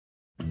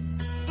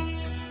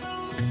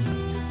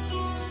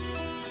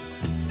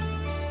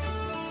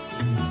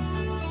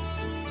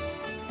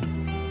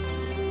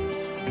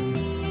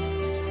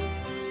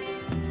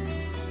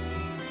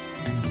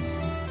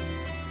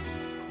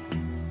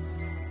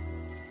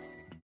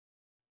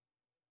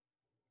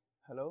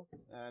Hello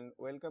and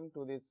welcome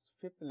to this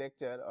fifth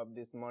lecture of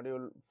this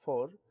module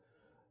 4.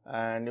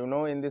 And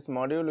in this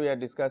module we are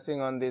discussing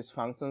on these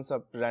functions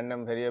of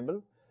random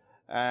variable,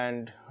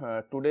 and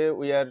today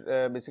we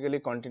are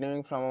basically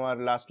continuing from our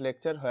last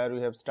lecture where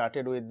we have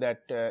started with that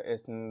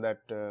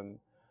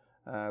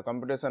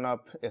computation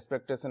of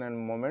expectation and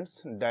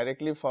moments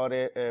directly for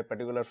a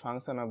particular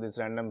function of this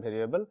random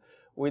variable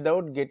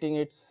without getting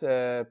its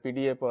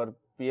PDF or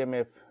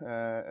PMF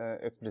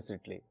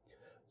explicitly.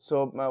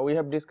 So, we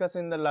have discussed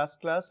in the last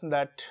class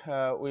that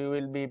we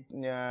will be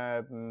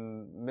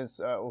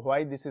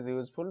why this is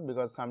useful,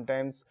 because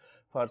sometimes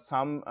for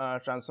some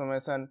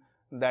transformation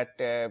that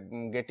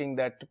getting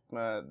that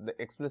the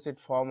explicit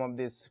form of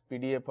this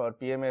PDF or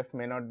PMF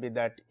may not be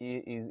that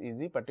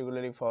easy,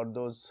 particularly for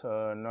those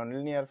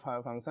nonlinear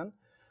function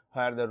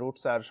where the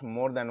roots are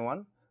more than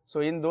one. So,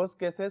 in those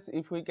cases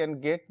if we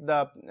can get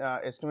the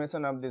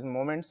estimation of these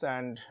moments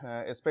and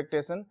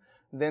expectation,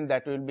 then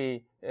that will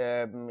be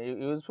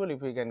useful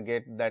if we can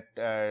get that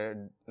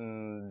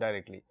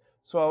directly.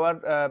 So,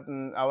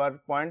 our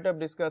point of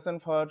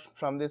discussion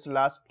from this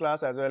last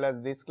class as well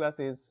as this class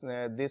is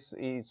this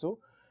issue,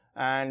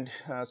 and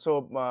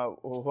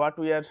what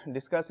we are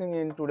discussing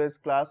in today's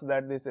class,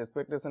 that this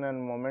expectation and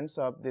moments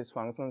of these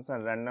functions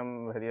and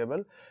random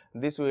variable,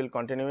 this we will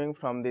continuing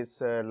from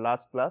this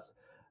last class.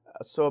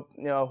 So,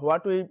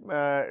 what we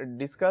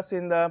discuss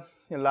in the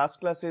last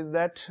class is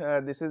that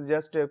this is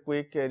just a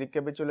quick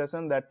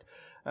recapitulation, that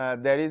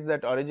there is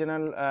that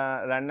original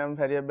random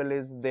variable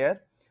is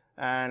there,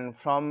 and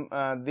from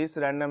this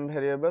random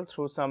variable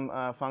through some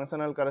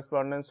functional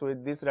correspondence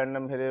with this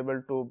random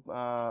variable to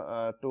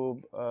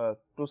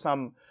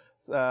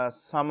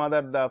some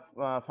other, the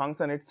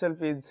function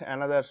itself is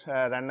another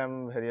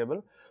random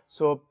variable.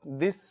 So,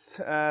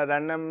 this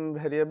random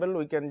variable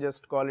we can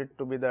just call it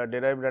to be the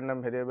derived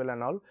random variable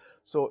and all.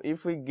 So,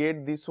 if we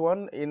get this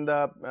one in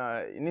the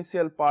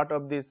initial part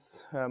of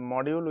this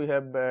module, we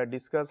have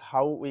discussed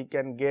how we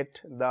can get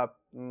the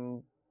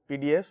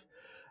PDF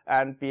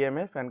and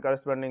PMF and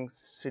corresponding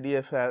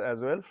CDF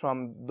as well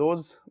from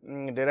those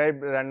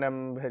derived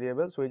random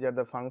variables, which are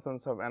the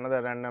functions of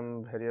another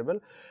random variable.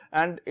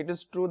 And it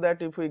is true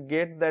that if we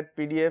get that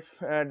PDF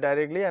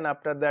directly, and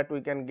after that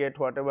we can get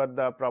whatever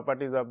the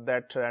properties of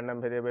that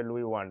random variable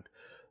we want.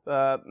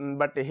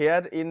 But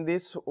here in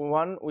this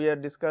one we are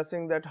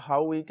discussing that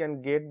how we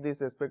can get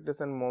these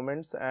expectation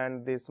moments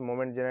and these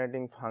moment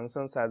generating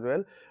functions as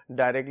well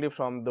directly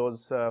from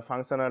those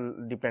functional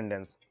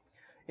dependence.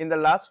 In the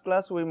last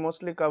class we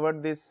mostly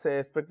covered this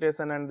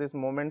expectation and this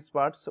moments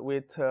parts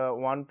with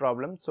one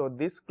problem. So,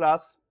 this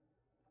class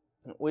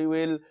we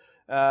will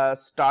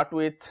start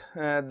with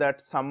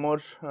that some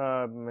more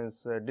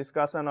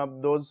discussion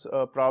of those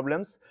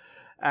problems,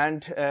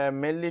 and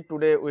mainly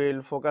today we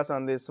will focus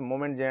on this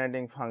moment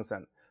generating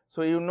function.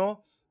 So,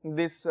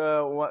 this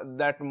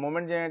that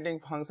moment generating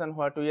function,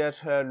 what we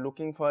are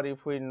looking for,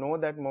 if we know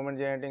that moment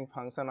generating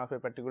function of a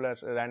particular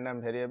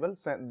random variable,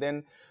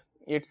 then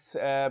its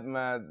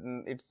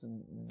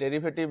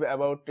derivative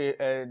about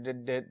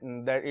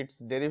that its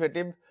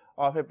derivative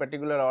of a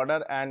particular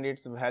order and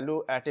its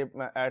value at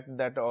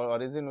that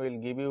origin will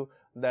give you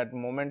that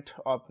moment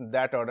of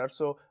that order.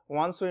 So,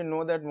 once we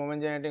know that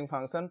moment generating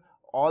function,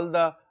 all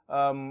the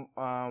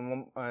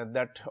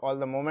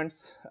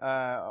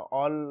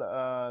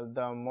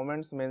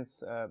moments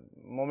means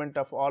moment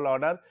of all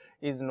order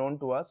is known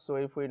to us. So,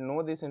 if we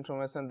know this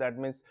information, that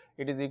means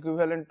it is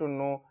equivalent to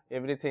know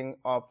everything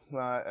of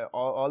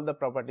all the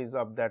properties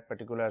of that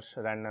particular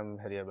random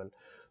variable.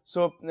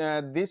 So,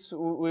 this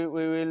we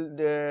will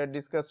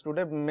discuss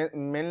today.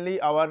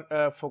 Mainly our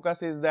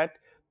focus is that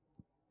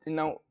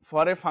now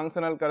for a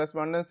functional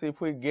correspondence,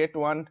 if we get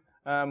one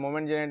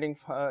moment generating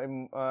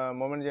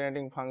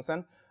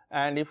function,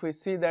 and if we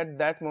see that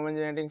that moment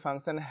generating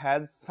function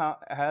has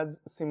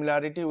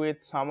similarity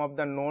with some of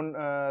the known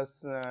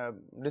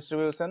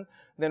distribution,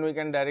 then we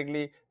can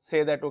directly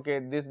say that okay,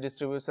 this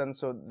distribution,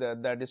 so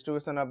the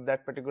distribution of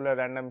that particular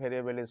random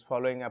variable is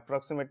following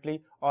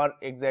approximately or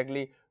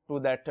exactly to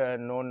that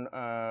known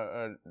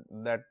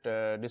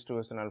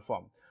distributional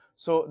form.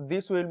 So,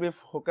 this will be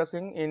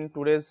focusing in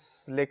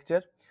today's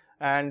lecture,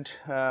 and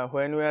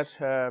when we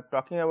are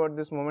talking about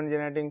this moment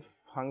generating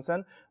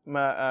function,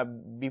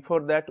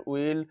 before that we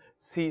will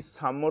see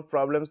some more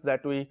problems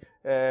that we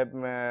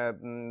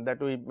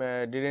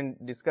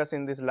didn't discuss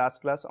in this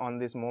last class on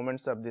these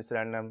moments of this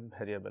random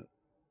variable.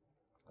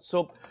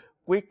 So,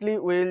 quickly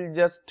we will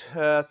just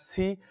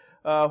see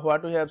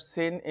what we have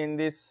seen in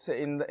this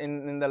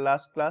in the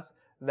last class,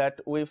 that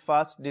we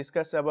first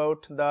discussed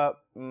about the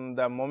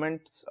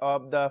moments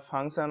of the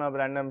function of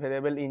random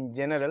variable in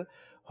general,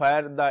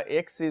 where the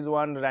x is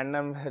one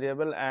random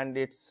variable and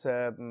its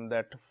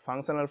that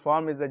functional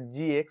form is a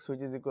gx,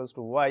 which is equals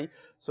to y.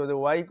 So, the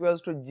y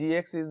equals to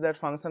gx is that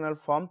functional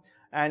form,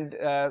 and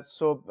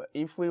so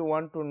if we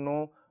want to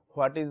know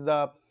what is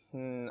the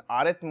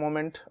rth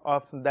moment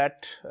of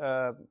that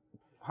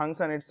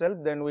function itself,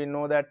 then we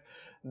know that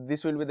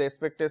this will be the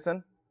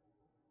expectation,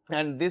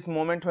 and this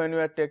moment when we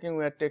are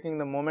taking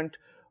the moment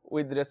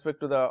with respect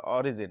to the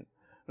origin.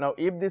 Now,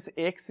 if this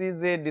x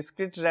is a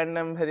discrete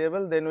random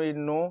variable, then we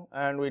know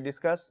and we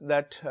discuss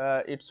that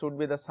it should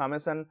be the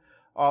summation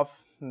of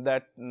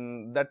that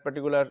that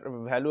particular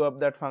value of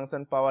that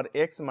function power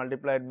x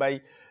multiplied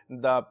by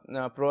the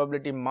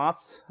probability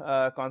mass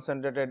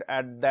concentrated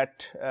at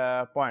that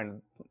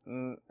point,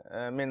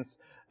 means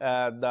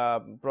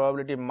the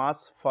probability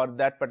mass for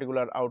that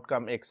particular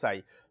outcome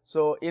xi.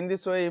 So, in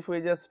this way, if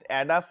we just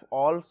add up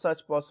all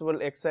such possible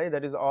xi,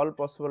 that is all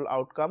possible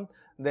outcome,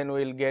 then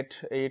we will get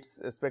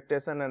its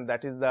expectation, and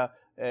that is the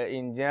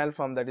in general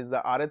form, that is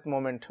the rth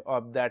moment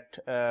of that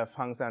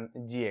function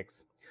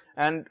gx.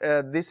 And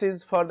this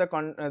is for the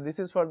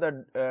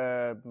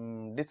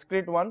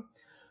discrete one,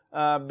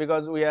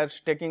 because we are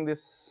taking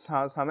this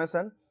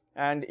summation,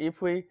 and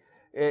if we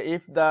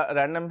if the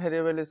random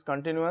variable is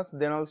continuous,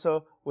 then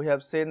also we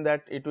have seen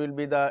that it will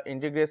be the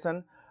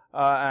integration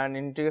and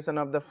integration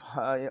of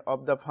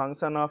the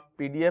function of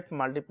PDF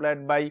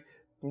multiplied by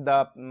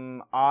the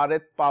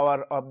rth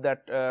power of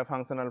that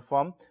functional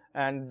form,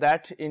 and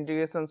that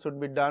integration should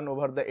be done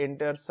over the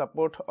entire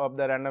support of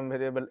the random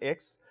variable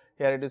x.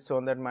 Here it is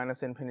shown that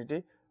minus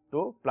infinity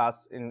to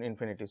plus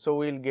infinity. So,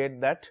 we will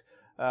get that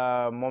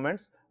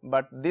moments,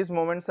 but these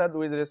moments are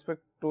with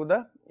respect to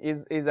the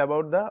is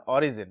about the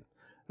origin.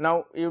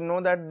 Now, you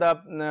know that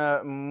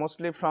the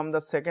mostly from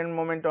the second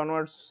moment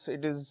onwards,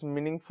 it is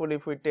meaningful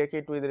if we take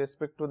it with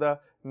respect to the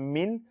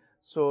mean.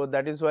 So,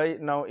 that is why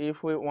now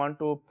if we want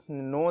to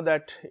know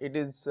that it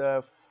is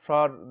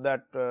for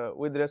that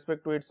with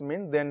respect to its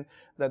mean, then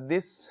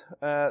this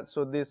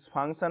so this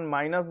function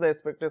minus the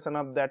expectation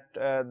of that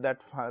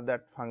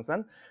that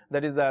function,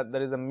 that is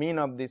the mean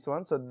of this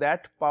one. So,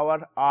 that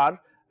power r,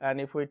 and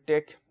if we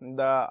take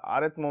the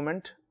rth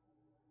moment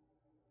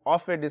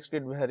of a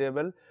discrete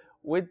variable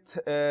with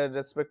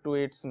respect to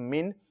its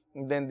mean,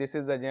 then this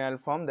is the general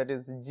form, that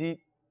is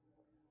g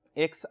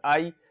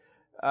xi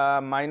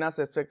minus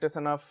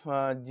expectation of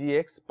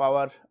gx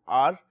power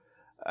r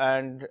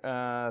and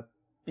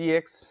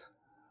px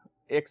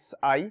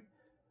xi.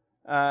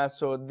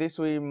 So, this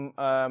we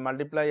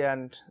multiply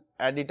and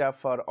add it up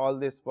for all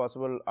this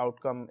possible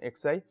outcome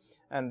xi,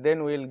 and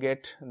then we will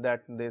get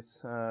that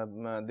this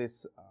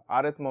this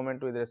rth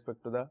moment with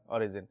respect to the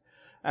origin,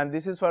 and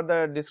this is for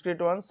the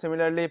discrete ones.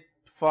 Similarly,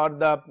 for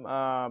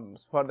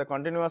the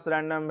continuous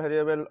random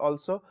variable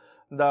also,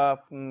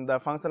 the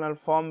functional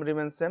form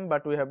remains same,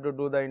 but we have to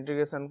do the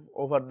integration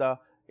over the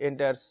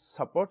entire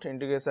support,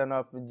 integration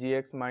of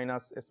gx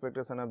minus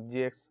expectation of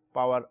gx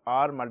power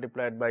r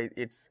multiplied by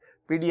its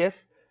PDF.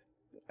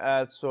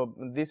 So,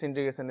 this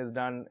integration is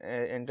done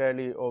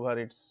entirely over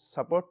its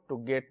support to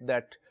get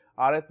that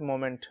rth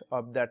moment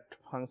of that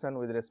function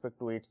with respect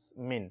to its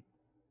mean.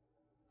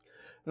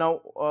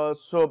 Now,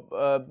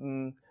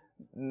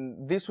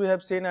 this we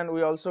have seen, and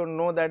we also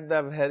know that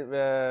the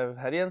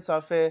variance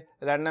of a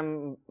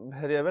random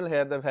variable,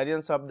 here the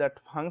variance of that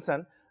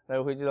function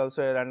which is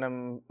also a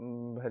random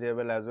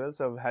variable as well.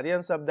 So,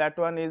 variance of that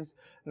one is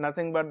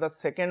nothing but the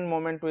second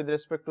moment with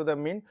respect to the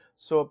mean.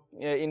 So,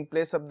 in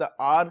place of the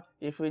r,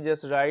 if we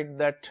just write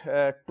that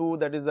 2,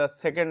 that is the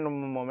second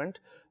moment.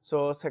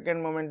 So,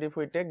 second moment if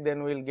we take,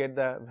 then we will get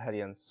the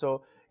variance.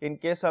 So, in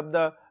case of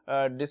the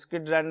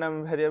discrete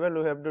random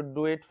variable, we have to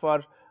do it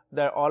for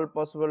the all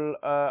possible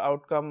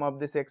outcome of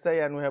this xi,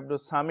 and we have to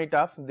sum it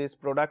up, this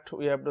product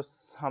we have to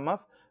sum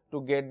up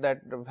to get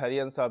that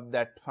variance of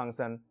that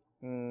function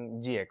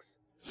gx.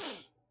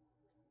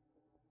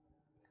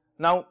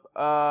 Now,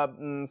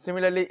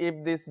 similarly,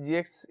 if this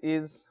gx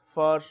is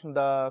for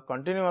the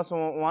continuous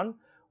one,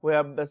 we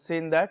have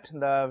seen that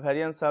the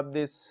variance of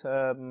this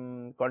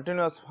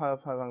continuous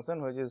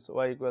function, which is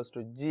y equals to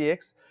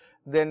gx,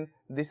 then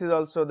this is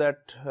also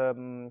that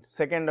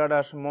second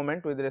order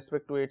moment with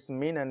respect to its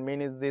mean, and mean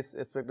is this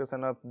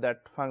expectation of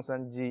that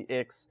function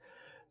gx.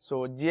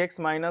 So, gx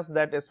minus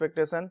that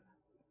expectation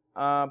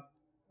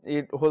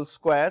it whole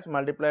square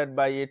multiplied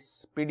by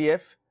its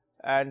PDF,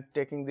 and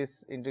taking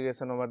this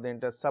integration over the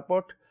entire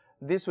support,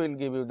 this will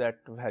give you that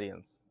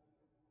variance.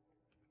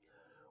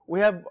 We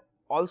have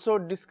also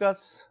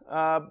discussed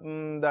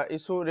the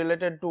issue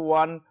related to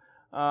one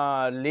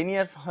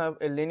linear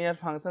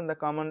function, the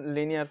common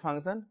linear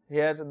function.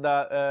 Here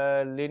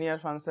the linear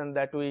function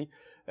that we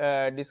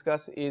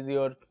discuss is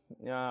your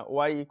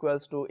y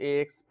equals to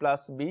ax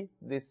plus b.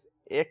 This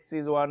x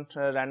is one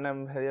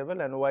random variable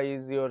and y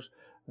is your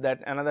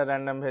that another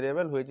random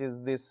variable, which is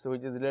this,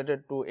 which is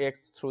related to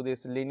x through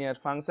this linear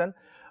function,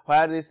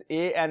 where this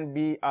a and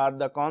b are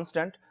the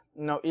constant.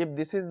 Now, if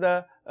this is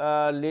the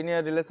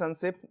linear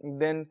relationship,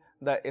 then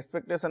the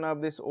expectation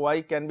of this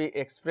y can be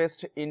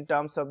expressed in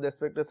terms of the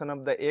expectation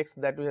of the x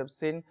that we have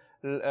seen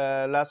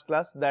last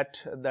class, that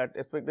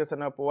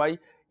expectation of y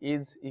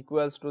is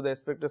equals to the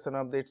expectation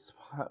of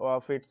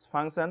its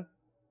function,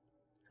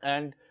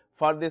 and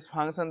for this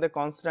function the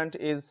constant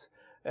is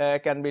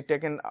can be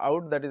taken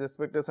out, that is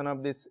expectation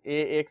of this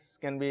ax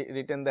can be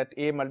written that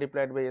a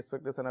multiplied by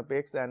expectation of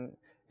x, and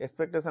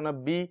expectation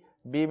of b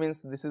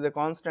means this is a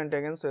constant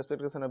again. So,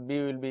 expectation of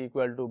b will be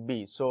equal to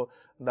b. So,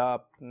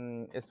 the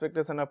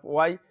expectation of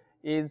y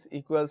is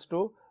equals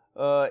to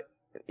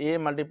a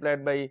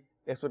multiplied by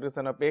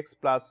expectation of x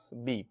plus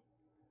b.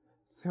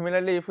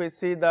 Similarly, if we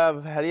see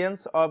the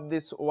variance of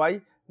this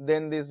y,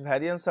 then this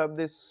variance of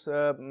this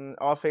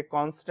of a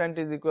constant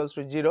is equals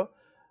to 0,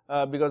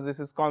 because this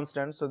is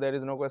constant. So, there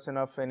is no question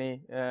of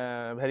any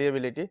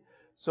variability.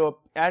 So,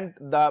 and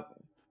the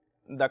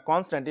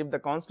constant, if the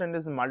constant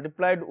is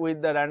multiplied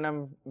with the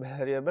random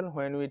variable,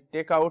 when we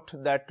take out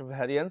that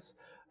variance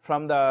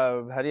from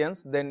the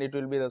variance, then it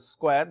will be the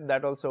square.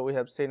 That also we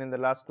have seen in the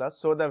last class.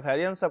 So, the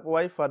variance of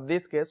y for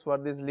this case, for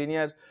this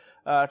linear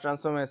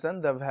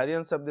transformation, the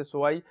variance of this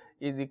y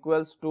is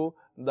equals to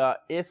the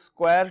a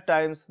square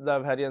times the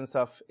variance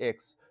of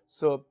x.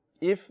 So,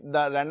 if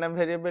the random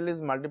variable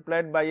is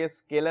multiplied by a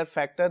scalar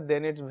factor,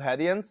 then its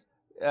variance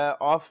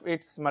of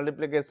its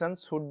multiplication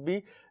should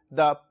be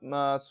the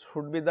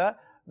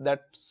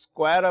that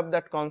square of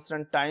that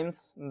constant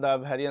times the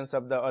variance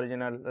of the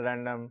original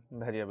random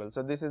variable.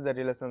 So, this is the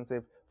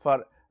relationship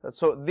for.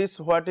 So, this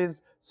what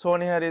is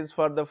shown here is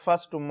for the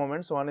first two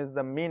moments, one is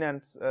the mean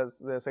and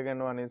the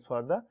second one is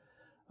for the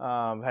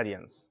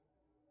variance.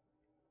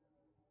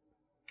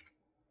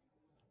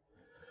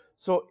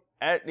 So,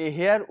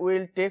 here we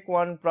will take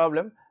one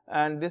problem,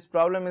 and this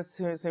problem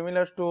is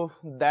similar to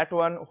that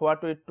one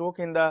what we took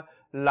in the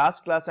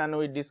last class, and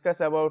we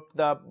discussed about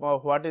the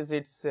what is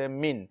its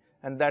mean,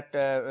 and that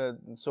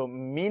so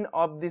mean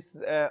of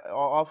this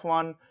of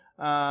one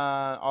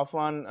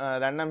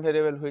random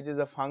variable which is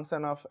a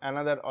function of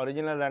another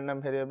original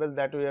random variable,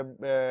 that we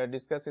have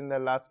discussed in the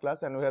last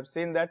class, and we have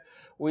seen that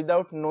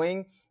without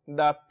knowing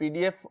the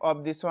PDF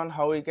of this one,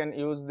 how we can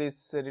use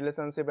this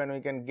relationship and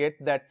we can get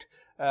that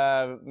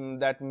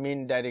that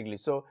mean directly.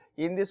 So,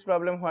 in this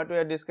problem what we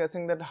are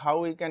discussing, that how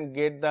we can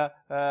get the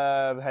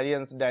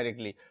variance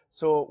directly.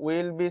 So,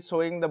 we will be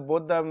showing the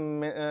both the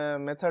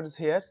methods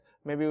here.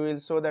 Maybe we will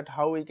show that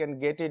how we can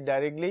get it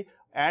directly,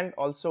 and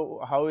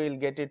also how we will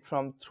get it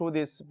from through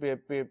this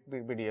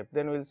PDF.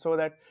 Then we will show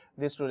that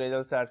these two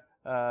results are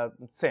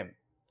same.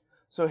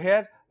 So,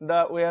 here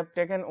we have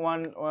taken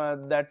one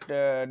that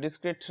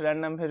discrete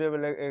random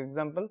variable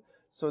example.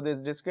 So, this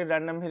discrete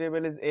random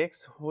variable is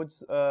x, which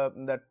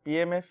that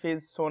PMF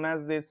is shown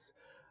as this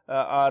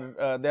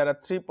there are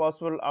three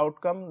possible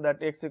outcome,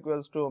 that x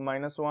equals to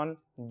 -1,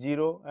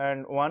 0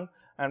 and 1,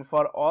 and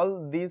for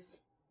all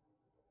these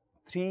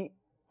three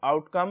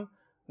outcome,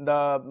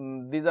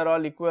 these are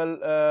all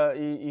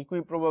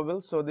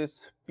equiprobable. So,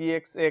 this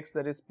Pxx,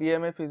 that is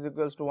PMF, is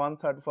equals to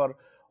 1/3 for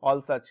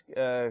all such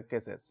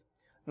cases.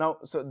 Now,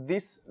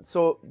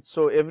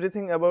 so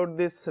everything about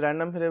this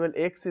random variable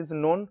x is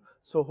known.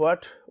 So,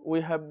 what we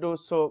have to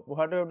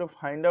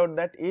find out,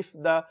 that if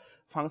the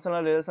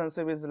functional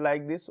relationship is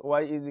like this,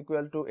 y is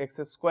equal to x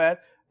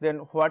square, then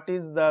what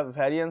is the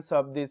variance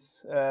of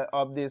this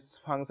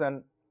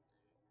function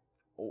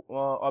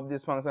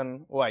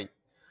y.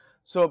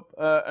 So,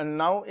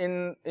 now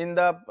in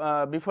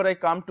the before I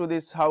come to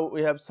this how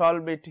we have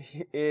solved it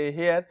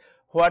here,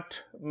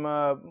 what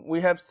we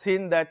have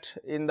seen that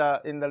in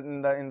the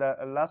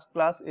last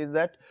class is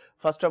that,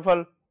 first of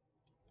all,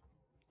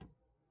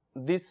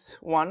 this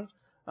one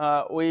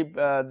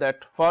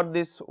that for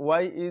this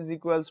y is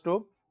equals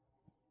to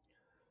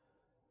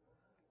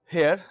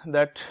here,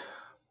 that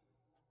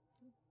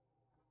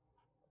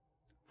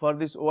for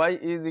this y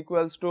is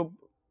equals to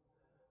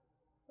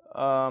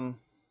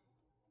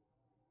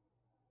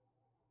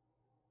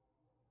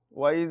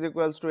y is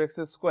equals to x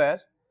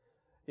square.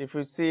 If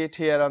we see it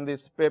here on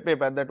this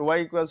paper, that y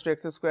equals to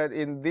x square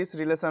in this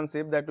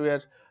relationship that we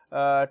are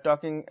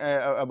talking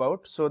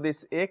about. So,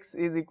 this x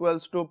is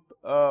equals to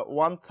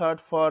 1/3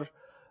 for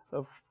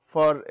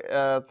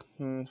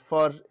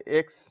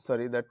x,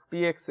 sorry, that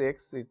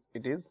Pxx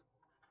it is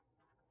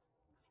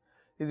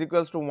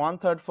equals to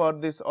 1/3 for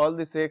this all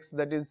this x,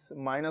 that is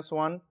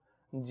 -1,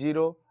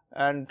 0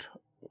 and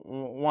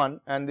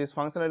 1, and this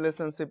functional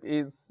relationship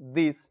is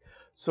this.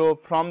 So,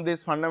 from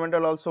this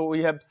fundamental also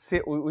we have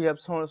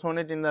shown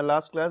it in the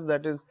last class,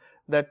 that is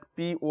that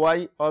Py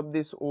of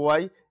this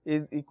y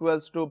is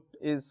equals to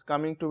is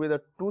coming to be the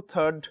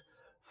 2/3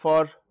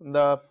 for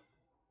the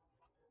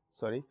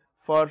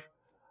for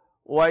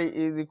y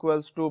is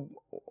equals to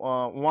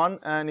 1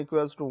 and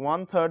equals to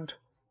 1/3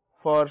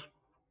 for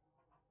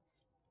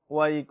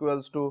y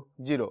equals to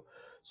 0.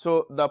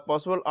 So, the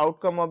possible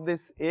outcome of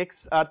this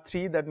x are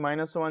 3, that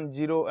 -1,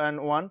 0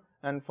 and 1,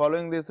 and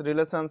following this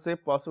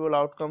relationship, possible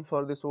outcome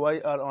for this y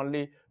are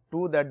only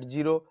 2, that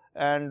 0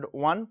 and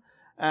 1.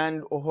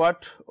 And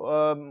what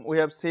we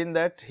have seen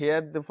that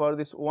here for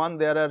this 1,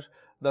 there are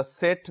the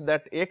set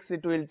that x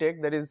it will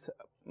take, that is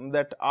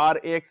that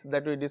Rx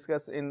that we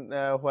discussed in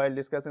while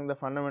discussing the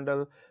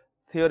fundamental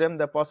theorem.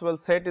 The possible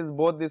set is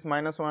both this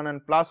 -1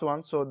 and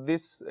 +1. So,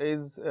 this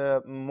is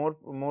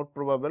more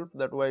probable,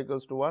 that y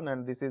equals to 1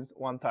 and this is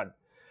 1/3.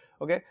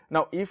 Okay.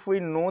 Now, if we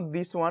know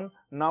this one,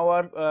 now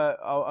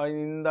our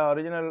in the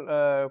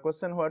original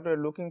question what we are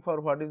looking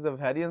for, what is the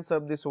variance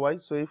of this y.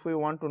 So, if we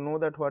want to know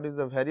that what is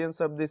the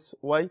variance of this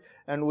y,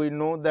 and we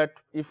know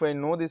that if I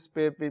know this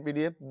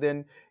PDF,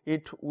 then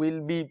it will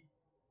be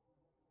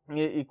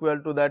equal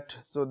to that.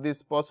 So,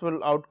 this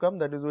possible outcome,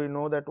 that is we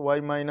know that y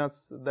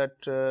minus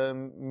that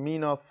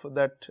mean of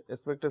that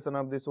expectation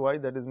of this y,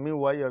 that is mu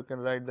y, or you can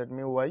write that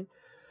mu y.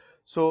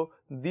 So,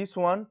 this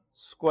one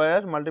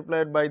square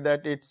multiplied by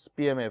that its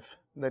PMF,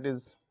 that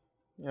is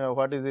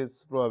what is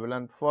its probable,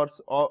 and for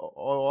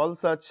all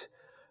such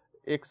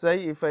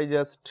xi, if I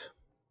just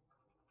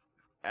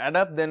add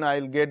up, then I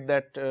will get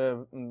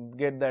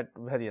that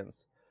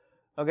variance.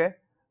 Okay.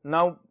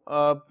 Now,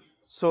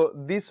 so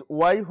this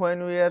y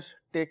when we are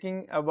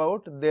taking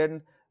about,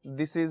 then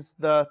this is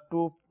the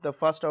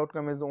first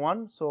outcome is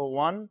 1. So,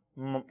 1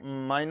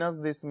 minus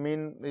this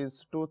mean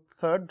is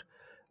 2/3,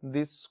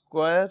 this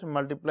square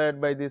multiplied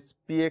by this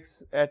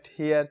px at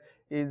here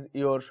is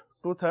your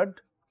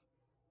 2/3,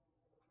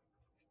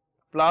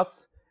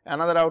 plus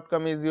another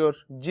outcome is your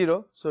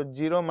 0. So,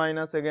 0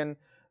 minus again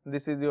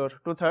this is your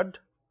 2/3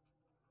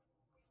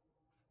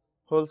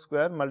 whole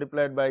square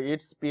multiplied by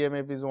its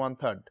PMF is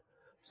 1/3.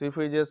 So, if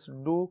we just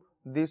do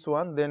this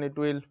one, then it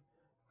will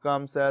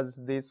comes as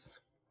this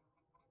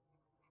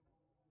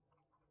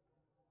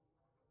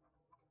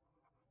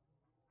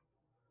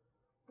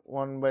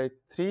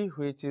 1/3,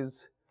 which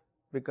is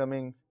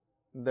becoming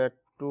that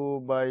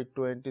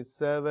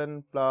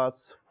 2/27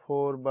 plus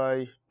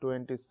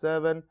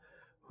 4/27,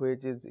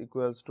 which is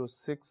equals to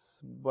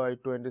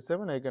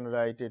 6/27. I can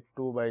write it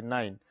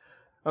 2/9.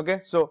 Okay.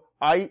 So,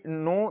 I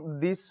know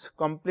this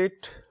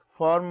complete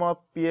form of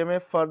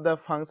PMF for the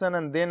function,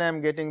 and then I am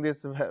getting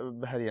this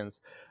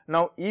variance.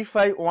 Now, if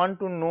I want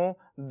to know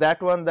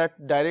that one,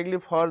 that directly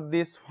for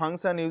this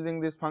function using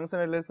this function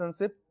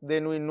relationship,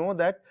 then we know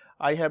that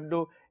I have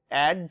to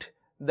add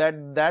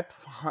that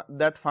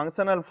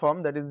functional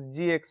form, that is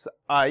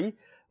gxi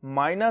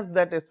minus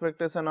that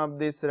expectation of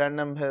this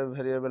random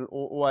variable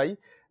y,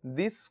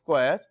 this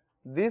square,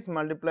 this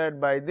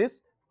multiplied by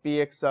this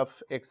px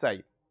of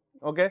xi.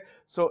 Okay.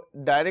 So,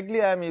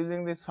 directly I am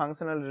using this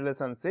functional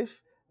relationship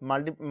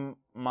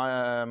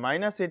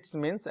minus its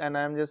means, and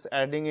I am just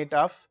adding it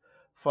up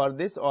for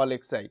this all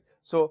xi.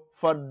 So,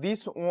 for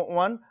this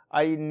one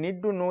I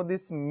need to know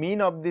this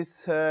mean of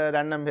this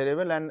random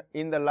variable, and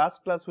in the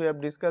last class we have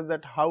discussed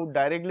that how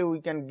directly we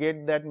can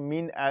get that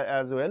mean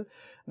as well.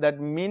 That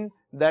mean,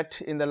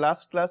 that in the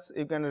last class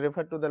you can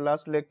refer to the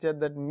last lecture,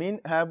 that mean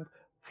have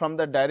from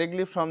the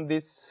directly from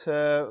this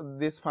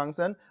this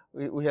function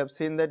we have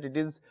seen that it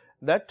is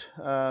that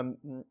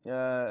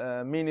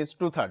mean is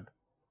 2/3.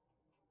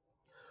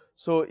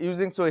 So,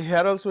 using, so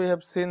here also we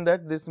have seen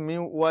that this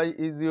mu y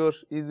is your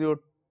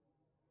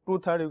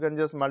 2/3. You can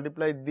just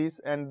multiply this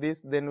and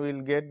this, then we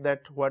will get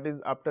that what is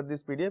after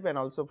this PDF, and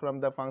also from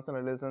the function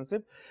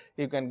relationship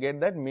you can get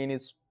that mean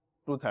is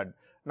 2/3.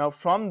 Now,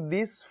 from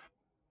these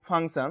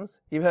functions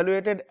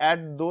evaluated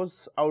at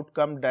those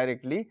outcome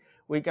directly,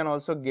 we can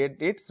also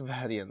get its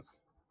variance,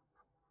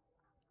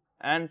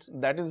 and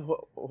that is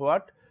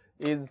what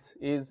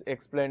is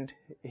explained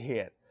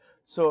here.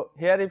 So,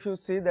 here if you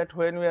see that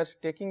when we are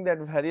taking that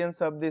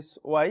variance of this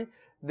y,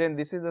 then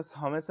this is the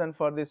summation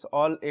for this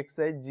all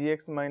xi,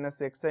 gx minus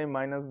xi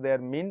minus their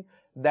mean,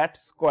 that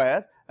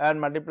square, and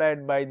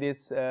multiplied by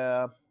this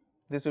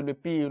this will be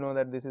p, you know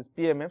that this is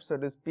PMF. So,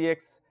 it is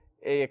px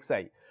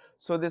axi.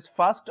 So, this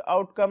first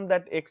outcome,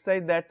 that xi,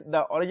 that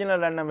the original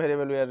random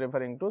variable we are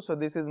referring to. So,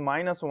 this is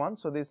 -1.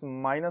 So, this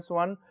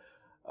 -1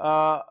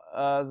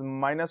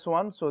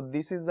 -1. So,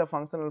 this is the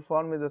functional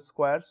form is a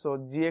square. So,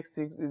 gx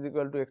is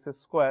equal to x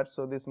square.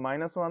 So, this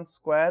 -1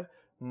 square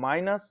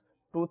minus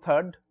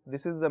 2/3,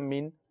 this is the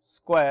mean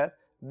square,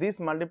 this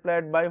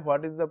multiplied by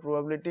what is the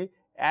probability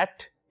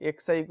at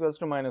xi equals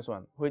to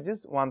 -1, which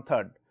is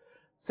 1/3.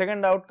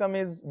 Second outcome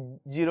is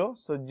 0.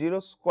 So, 0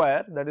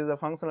 square, that is the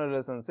functional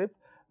relationship,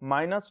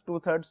 minus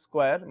 2/3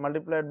 square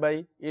multiplied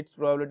by its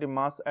probability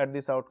mass at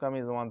this outcome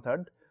is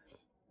 1/3.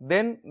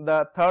 Then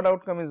the third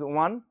outcome is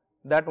 1,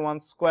 that 1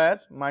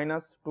 square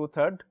minus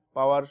 2/3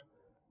 power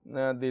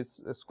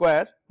this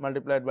square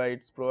multiplied by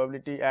its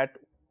probability at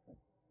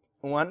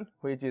 1,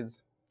 which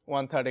is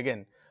 1/3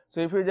 again.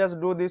 So, if you just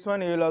do this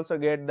one, you will also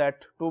get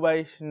that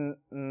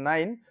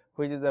 2/9,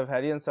 which is the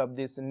variance of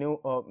this new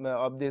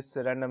of this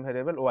random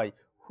variable y.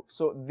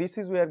 So, this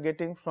is we are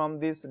getting from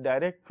this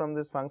direct from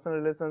this functional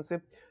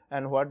relationship,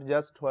 and what we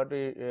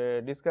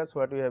discussed,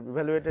 what we have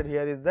evaluated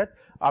here is that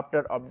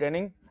after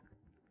obtaining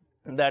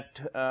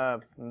that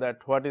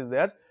what is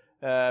there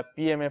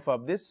PMF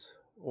of this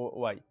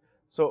y.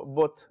 So,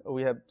 both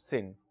we have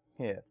seen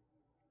here.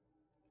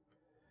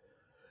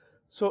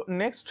 So,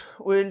 next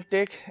we will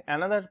take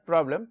another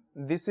problem.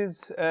 This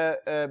is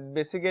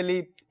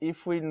basically,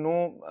 if we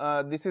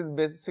know this is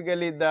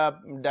basically the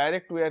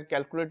direct we are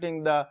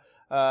calculating the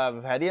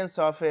variance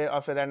of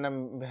a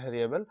random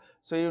variable.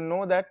 So, you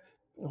know that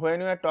when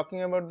we are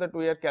talking about that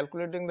we are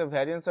calculating the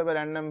variance of a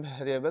random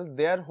variable,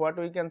 there what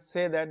we can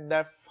say that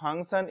the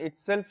function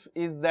itself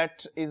is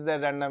the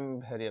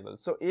random variable.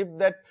 So, if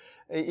that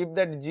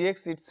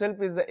gx itself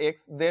is the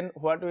x, then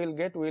what we will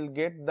get? We will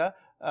get the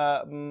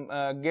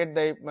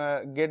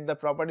get the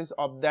properties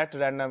of that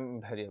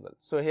random variable.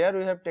 So, here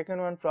we have taken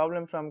one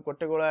problem from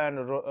Contd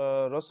and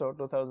Rosso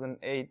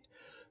 2008.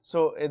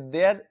 So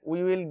there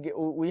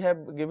we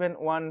have given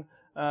one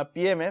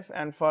PMF,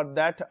 and for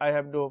that I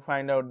have to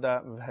find out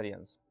the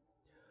variance.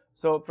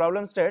 So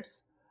problem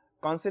states,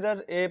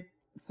 consider a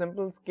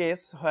simple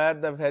case where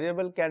the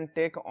variable can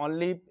take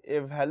only a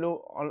value,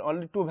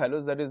 only two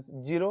values, that is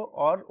 0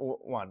 or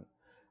 1.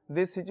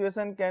 This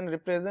situation can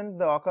represent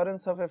the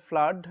occurrence of a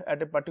flood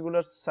at a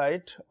particular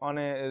site on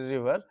a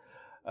river,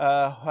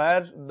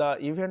 where the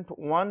event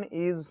 1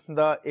 is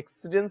the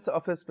exceedance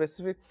of a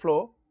specific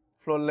flow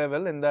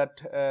level in that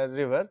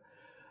river,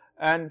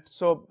 and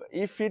so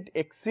if it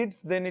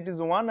exceeds then it is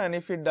 1, and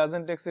if it does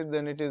not exceed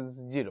then it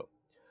is 0.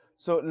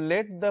 So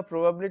let the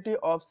probability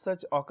of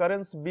such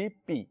occurrence be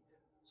P.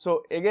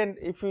 So again,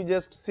 if you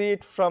just see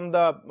it from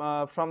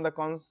the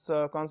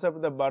concept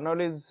of the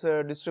Bernoulli's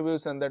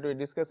distribution that we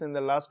discussed in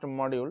the last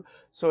module.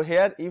 So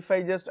here, if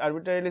I just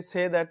arbitrarily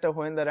say that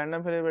when the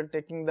random variable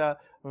taking the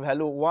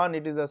value 1,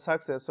 it is a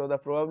success. So the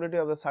probability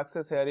of the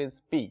success here is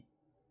P.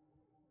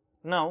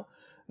 Now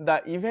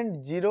the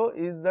event 0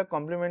 is the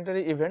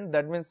complementary event,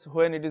 that means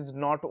when it is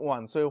not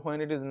 1, so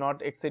when it is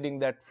not exceeding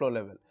that flow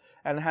level,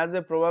 and has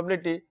a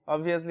probability.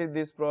 Obviously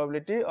this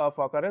probability of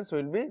occurrence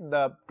will be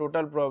the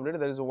total probability,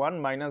 that is 1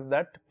 minus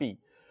that P.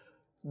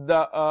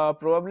 The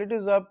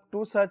probabilities of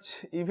two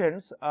such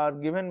events are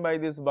given by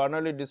this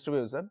Bernoulli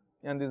distribution,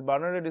 and this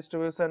Bernoulli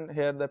distribution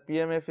here the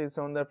PMF is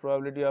on the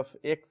probability of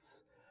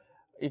x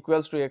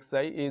equals to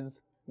xi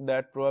is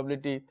that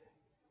probability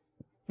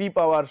p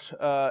power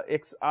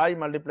xi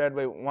multiplied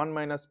by 1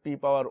 minus p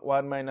power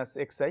 1 minus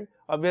xi.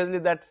 Obviously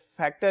that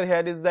factor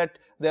here is that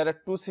there are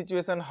two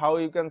situations how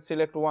you can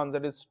select one,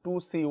 that is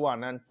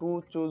 2C1, and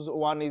 2 choose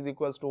 1 is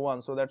equals to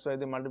 1. So that is why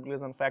the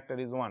multiplication factor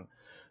is 1.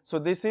 So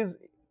this is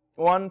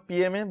one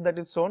PMF that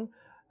is shown,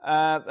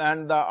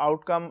 and the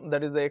outcome,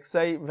 that is the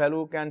xi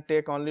value, can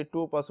take only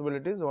two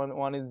possibilities,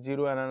 one is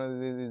 0 and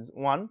another is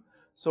 1.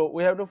 So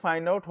we have to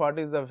find out what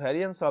is the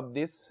variance of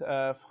this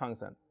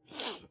function.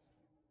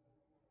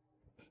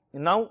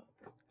 Now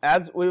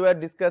as we were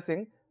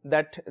discussing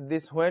that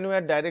this, when we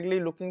are directly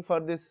looking for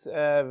this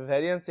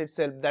variance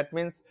itself, that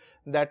means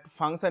that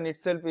function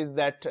itself is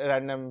that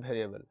random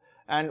variable,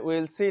 and we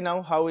will see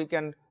now how we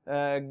can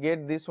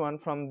get this one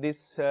from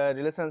this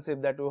relationship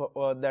that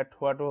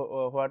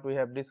what we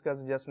have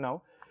discussed just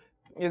now,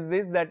 is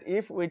this, that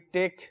if we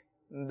take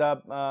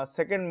the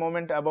second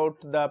moment about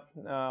the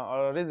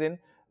origin,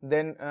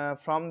 then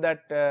from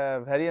that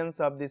variance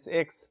of this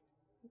x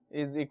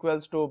is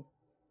equals to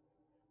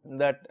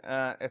that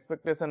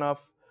expectation of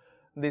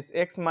this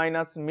x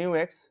minus mu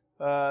x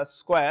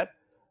square,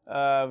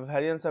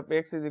 variance of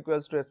x is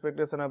equals to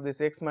expectation of this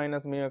x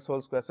minus mu x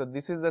whole square. So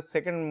this is the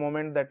second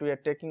moment that we are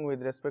taking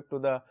with respect to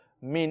the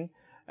mean,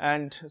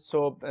 and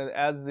so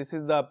as this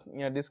is the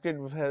discrete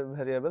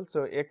variable,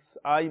 so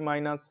xi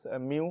minus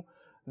mu,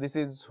 this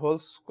is whole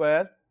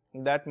square,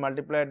 that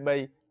multiplied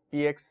by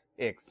px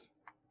x.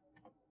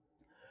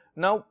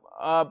 Now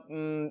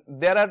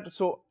there are,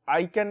 so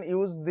I can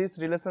use this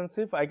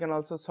relationship, I can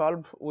also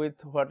solve with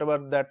whatever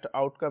that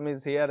outcome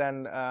is here,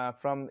 and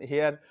from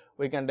here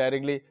we can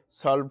directly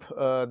solve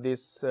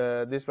this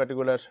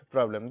particular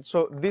problem.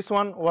 So this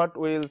one what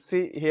we will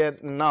see here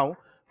now,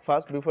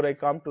 first before I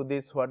come to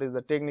this, what is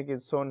the technique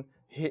is shown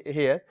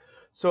here.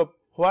 So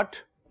what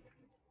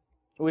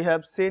we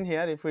have seen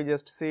here, if we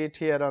just see it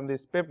here on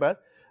this paper,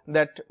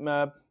 that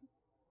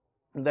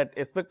that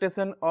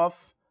expectation of,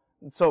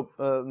 so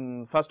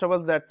first of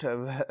all, that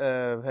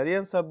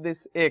variance of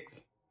this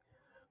x,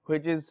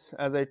 which is,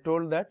 as I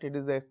told, that it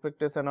is the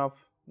expectation of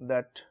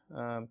that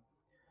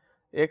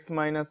x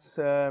minus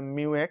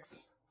mu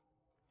x,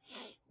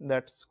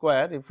 that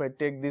square. If I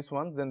take this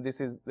one, then this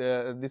is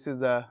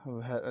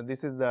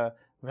the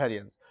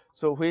variance.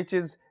 So which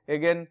is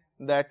again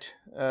that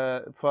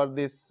for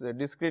this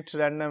discrete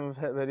random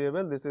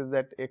variable, this is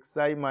that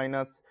xi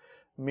minus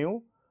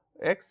mu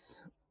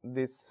x,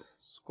 this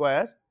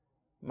square,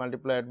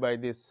 multiplied by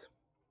this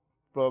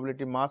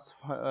probability mass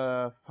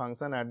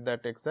function at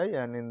that xi,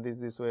 and in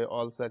this way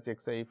all such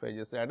xi, if I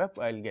just add up,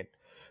 I will get.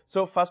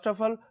 So first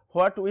of all,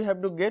 what we have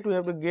to get? We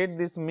have to get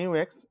this mu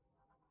x.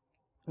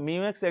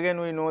 Mu x, again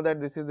we know that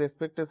this is the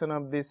expectation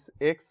of this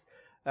x,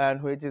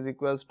 and which is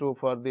equals to,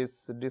 for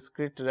this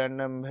discrete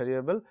random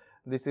variable,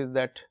 this is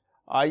that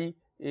I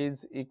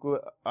is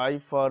equal I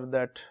for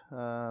that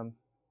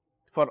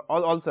for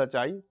all such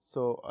I.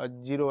 So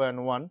 0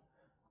 and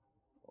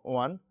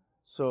 1.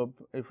 So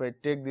if I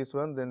take this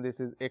one, then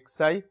this is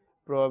xi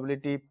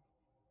probability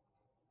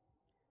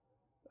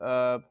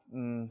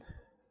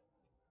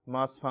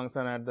mass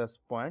function at this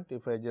point.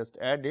 If I just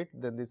add it,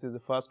 then this is the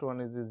first one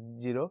is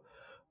 0,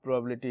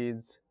 probability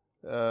is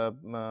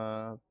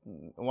 1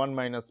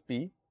 minus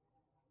p,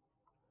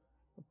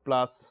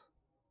 plus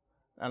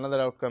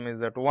another outcome is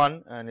that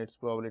 1, and its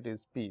probability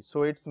is p.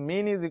 So its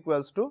mean is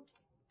equals to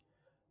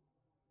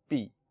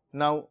p.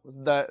 Now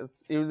the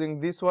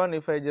using this one,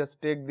 if I just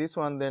take this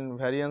one, then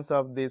variance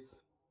of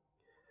this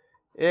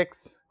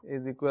x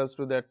is equals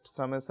to that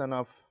summation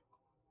of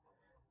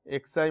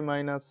xi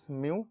minus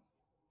mu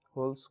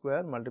whole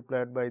square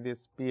multiplied by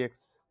this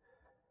px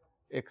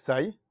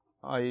xi,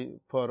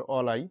 for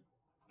all I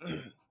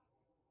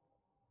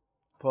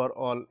for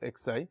all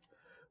xi,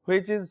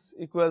 which is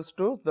equals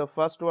to, the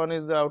first one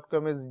is the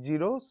outcome is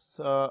 0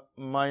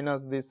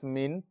 minus this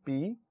mean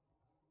p,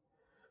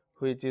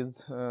 which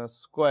is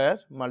square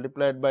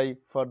multiplied by,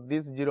 for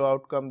this 0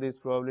 outcome this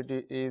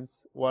probability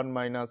is 1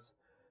 minus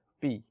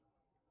p,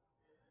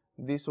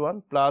 this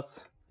one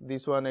plus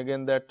this one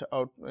again, that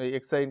out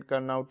xi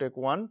can now take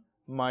 1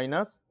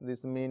 minus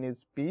this mean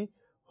is p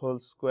whole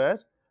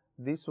square,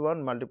 this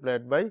one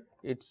multiplied by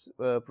its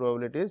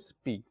probability is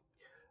p.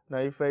 Now,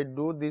 if I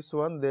do this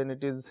one, then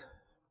it is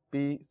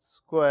p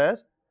square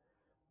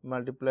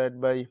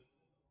multiplied by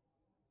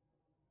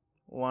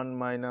 1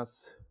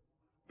 minus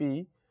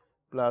p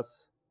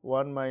plus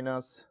 1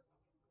 minus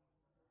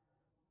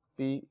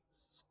p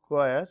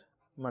square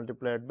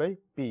multiplied by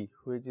p,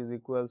 which is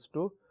equals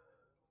to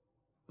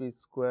p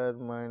square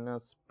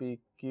minus p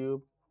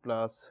cube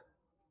plus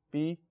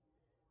p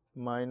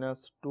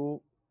minus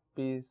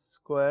 2p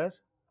square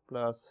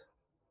plus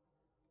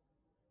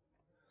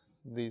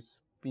this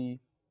p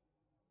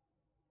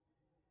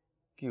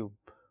cube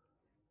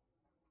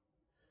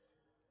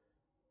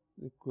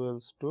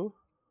equals to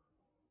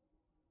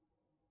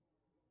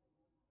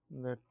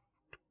that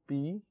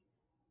p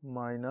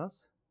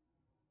minus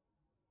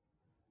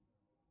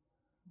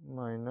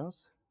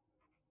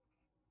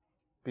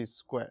p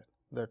square.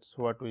 That is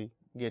what we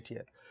get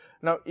here.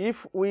 Now,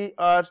 if we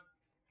are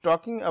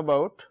talking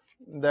about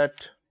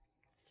that,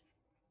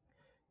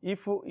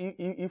 if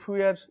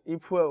we are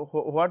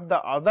what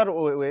the other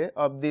way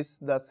of this,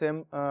 the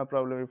same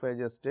problem, if I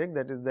just take,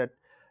 that is that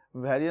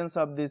variance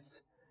of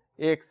this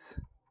x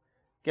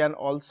can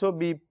also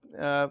be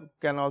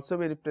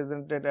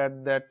represented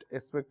at that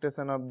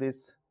expectation of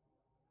this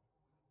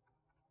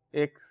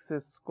x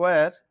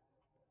square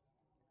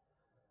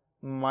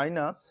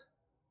minus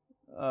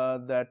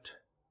that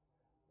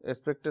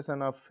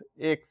expectation of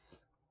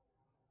x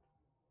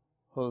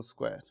whole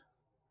square.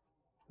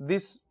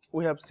 This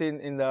we have seen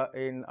in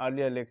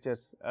earlier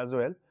lectures as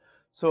well.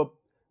 So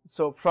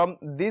from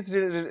this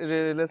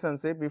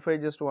relationship, if I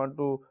just want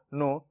to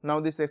know, now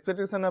this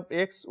expectation of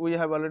x we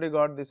have already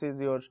got, this is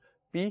your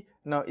p.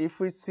 Now, if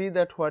we see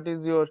that what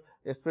is your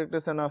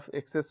expectation of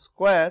x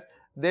square,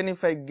 then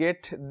if I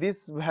get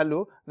this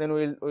value, then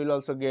we will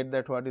also get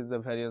that what is the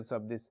variance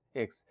of this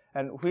x,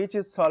 and which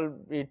is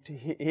solved it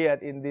here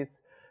in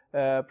this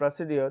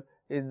procedure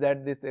is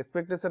that this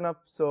expectation of,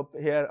 so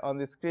here on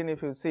the screen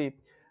if you see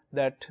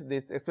that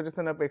this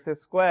expectation of x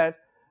square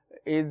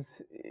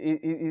is,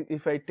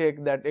 if I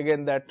take that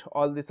again, that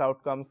all this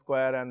outcome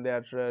square and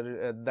their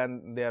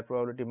then their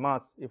probability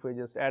mass, if we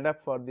just add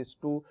up for these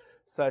two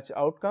such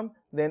outcome,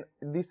 then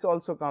this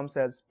also comes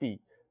as p.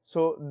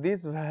 So,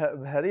 this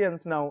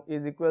variance now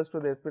is equals to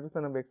the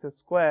expectation of x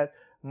square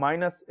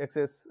minus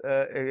x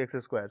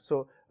square.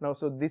 So, now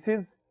this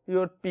is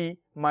your p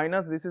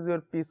minus this is your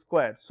p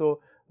square.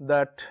 So,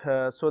 that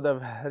the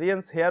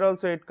variance here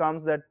also it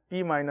comes that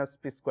p minus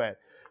p square,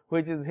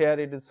 which is here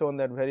it is shown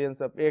that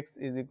variance of x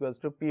is equals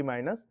to p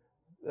minus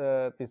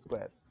p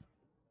square.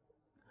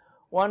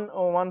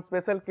 One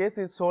special case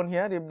is shown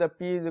here, if the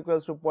p is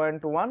equals to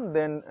 0.1,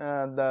 then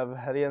the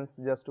variance,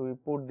 just we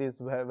put these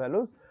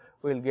values,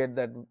 we will get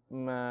that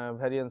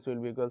variance will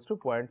be equals to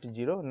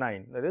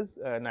 0.09, that is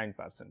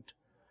 9%.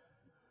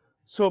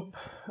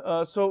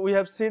 So, we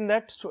have seen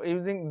that, so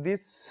using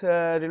this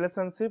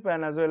relationship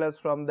and as well as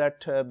from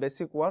that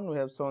basic one, we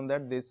have shown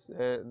that this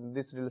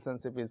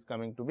relationship is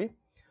coming to be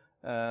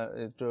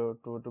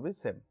to be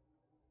same.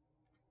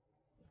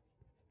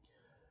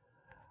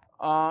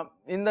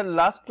 In the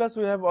last class,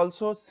 we have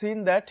also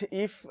seen that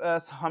if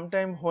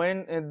sometime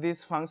when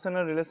this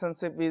functional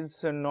relationship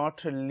is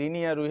not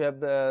linear, we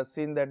have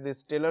seen that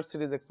this Taylor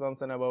series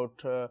expansion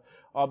about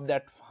of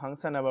that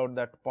function about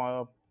that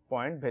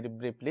point very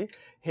briefly.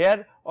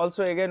 Here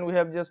also again we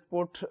have just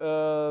put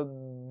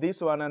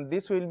this one, and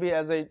this will be,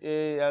 as I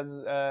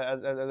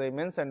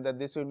mentioned, that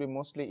this will be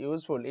mostly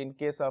useful in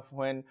case of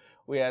when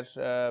we are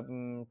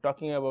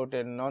talking about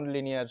a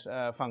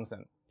non-linear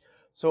function.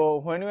 So,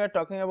 when we are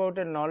talking about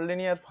a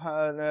non-linear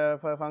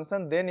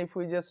function, then if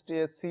we just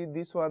see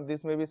this one,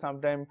 this may be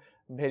sometime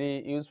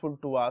very useful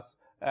to us,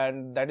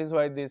 and that is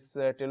why this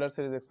Taylor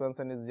series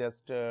expansion is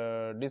just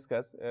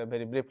discussed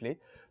very briefly.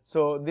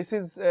 So, this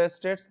is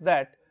states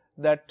that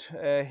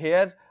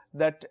here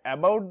that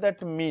about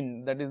that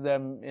mean, that is the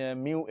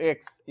mu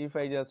x, if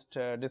I just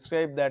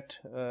describe that,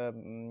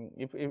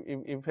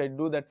 if I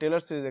do the Taylor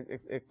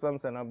series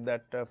expansion of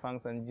that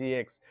function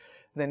gx,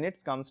 then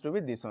it comes to be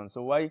this one.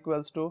 So, y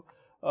equals to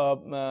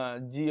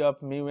g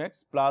of mu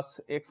x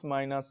plus x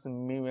minus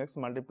mu x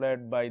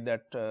multiplied by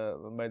that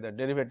by the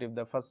derivative,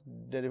 the first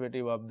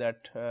derivative of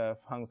that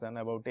function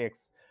about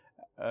x,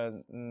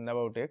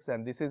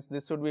 and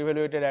this should be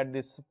evaluated at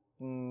this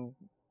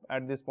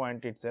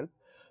point itself.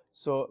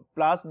 So,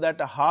 plus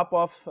that half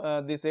of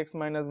this x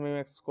minus mu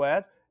x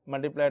square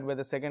multiplied by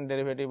the second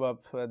derivative of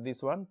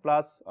this one,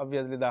 plus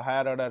obviously the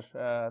higher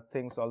order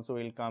things also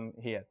will come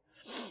here.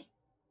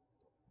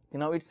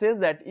 Now, it says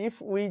that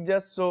if we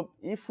just, so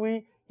if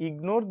we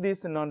ignore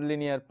this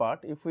nonlinear part,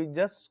 if we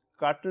just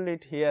scuttle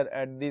it here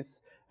at this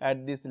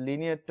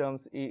linear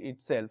terms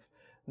itself,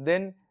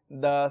 then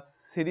the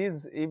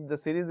series, if the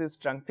series is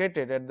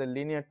truncated at the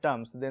linear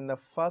terms, then the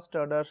first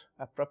order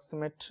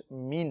approximate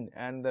mean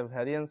and the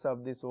variance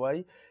of this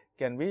y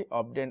can be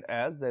obtained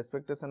as the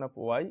expectation of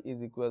y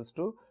is equals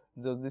to,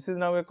 this is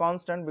now a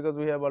constant because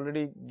we have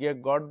already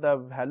got the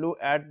value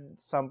at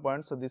some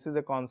point. So, this is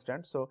a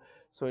constant. So,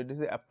 it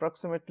is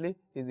approximately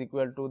is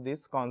equal to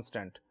this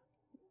constant,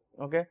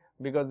 okay,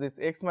 because this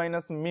x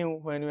minus mu,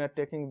 when we are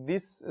taking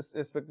this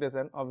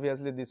expectation,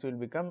 obviously this will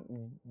become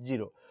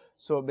 0.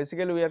 So,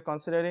 basically we are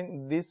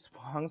considering this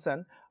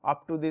function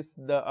up to this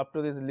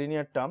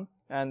linear term,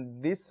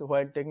 and this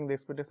while taking the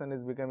expectation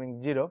is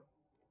becoming 0,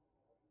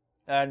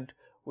 and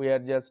we are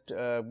just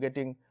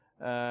getting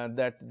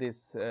that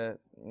this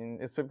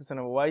expectation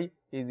of y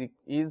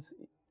is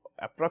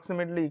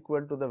approximately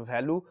equal to the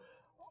value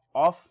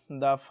of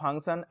the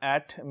function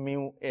at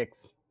mu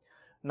x.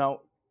 Now,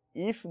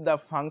 if the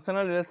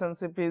functional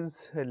relationship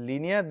is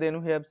linear,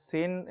 then we have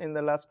seen in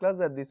the last class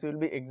that this will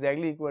be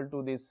exactly equal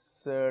to this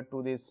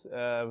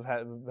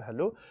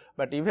value,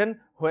 but even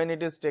when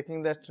it is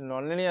taking that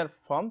nonlinear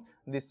form,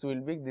 this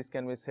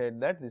can be said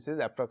that this is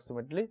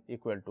approximately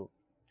equal to.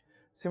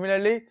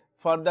 Similarly,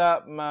 for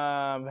the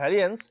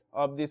variance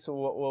of this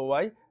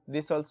y,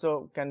 this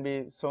also can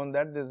be shown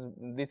that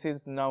this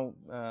is now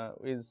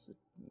is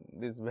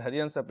this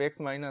variance of x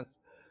minus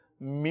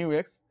mu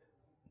x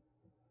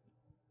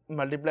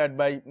multiplied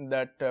by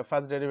that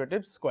first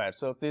derivative square.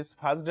 So, this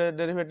first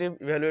derivative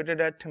evaluated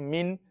at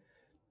mean,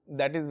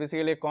 that is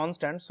basically a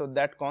constant. So,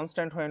 that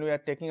constant when we are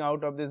taking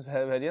out of this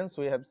variance,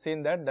 we have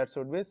seen that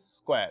should be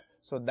square.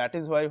 So, that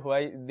is why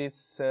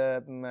this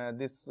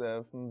this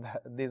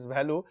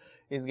value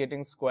is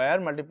getting square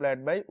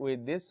multiplied by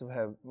with this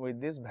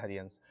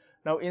variance.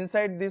 Now,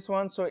 inside this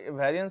one, so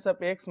variance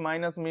of x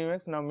minus mu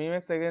x, now mu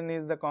x again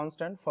is the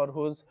constant for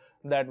whose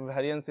that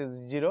variance is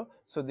 0.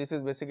 So, this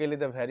is basically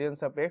the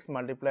variance of x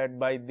multiplied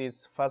by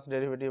this first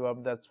derivative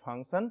of that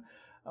function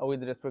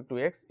with respect to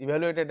x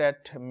evaluated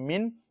at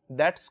mean,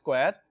 that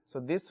square. So,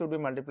 this should be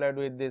multiplied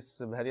with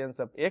this variance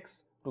of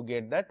x to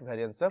get that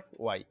variance of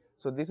y.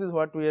 So, this is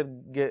what we are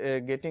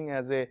getting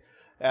as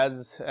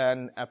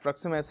an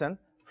approximation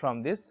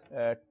from this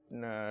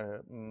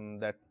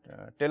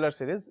Taylor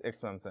series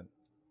expansion.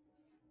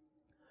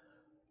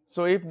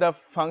 So, if the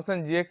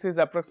function gx is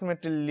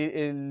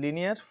approximately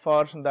linear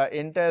for the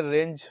entire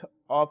range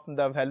of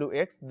the value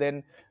x,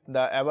 then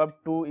the above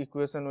two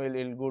equation will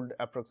yield good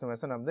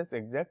approximation of this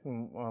exact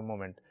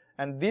moment,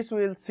 and this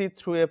we will see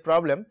through a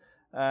problem,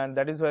 and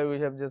that is why we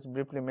have just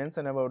briefly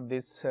mentioned about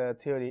this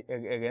theory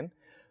again.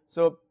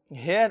 So,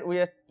 here we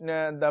are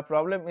the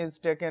problem is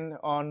taken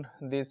on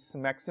this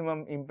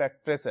maximum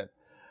impact pressure,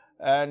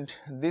 and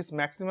this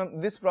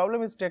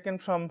problem is taken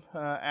from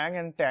Ang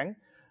and Tang,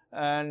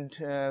 and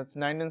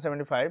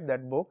 1975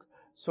 that book.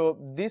 So,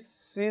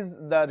 this is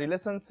the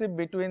relationship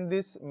between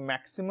this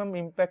maximum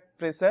impact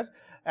pressure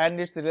and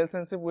its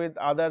relationship with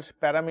other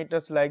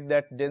parameters like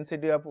that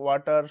density of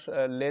water,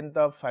 length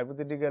of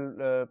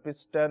hypothetical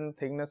piston,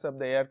 thickness of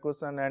the air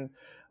cushion, and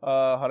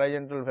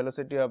horizontal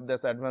velocity of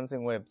this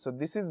advancing wave. So,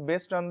 this is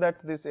based on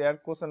that this air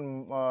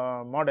cushion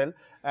model,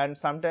 and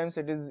sometimes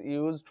it is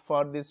used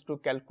for this to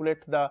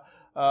calculate the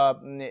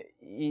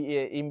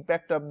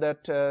impact of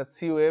that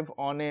sea wave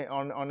on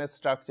a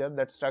structure.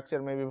 That structure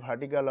may be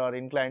vertical or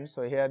inclined.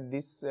 So, here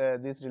this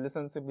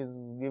relationship is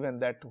given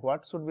that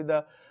what should be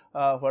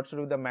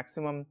the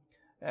maximum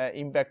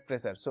impact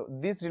pressure. So,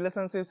 this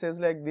relationship says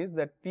like this,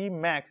 that P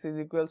max is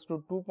equals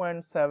to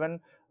 2.7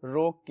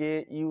 rho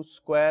k u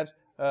square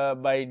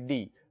by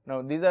d.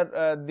 Now, these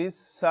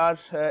are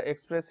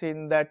expressed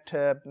in that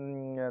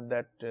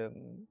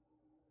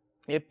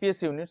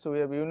FPS unit. So,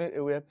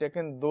 we have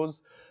taken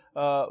those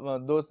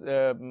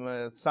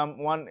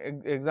one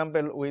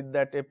example with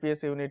that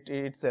FPS unit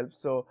itself.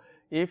 So,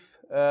 if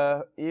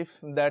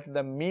that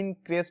the mean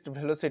crest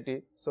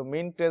velocity, so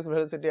mean crest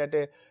velocity at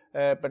a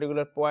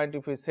particular point,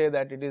 if we say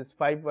that it is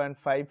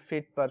 5.5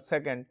 feet per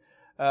second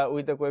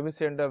with a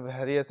coefficient of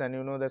variation,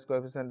 you know that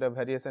coefficient of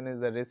variation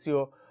is the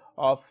ratio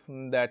of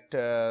that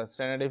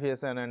standard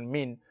deviation and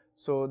mean.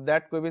 So,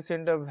 that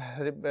coefficient of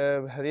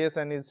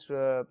variation is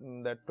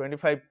that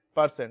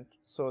 25%.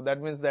 So,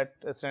 that means that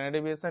standard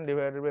deviation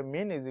divided by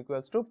mean is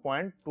equals to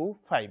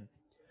 0.25,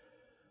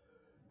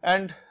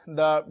 and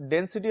the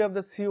density of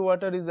the sea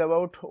water is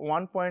about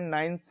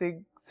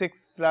 1.966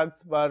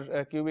 slugs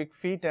per cubic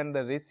feet, and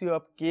the ratio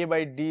of k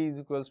by d is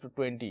equals to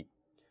 20.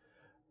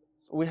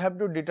 We have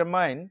to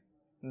determine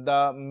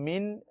the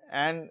mean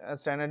and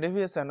standard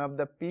deviation of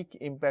the peak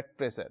impact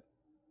pressure.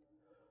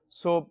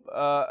 So,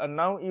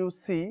 now you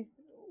see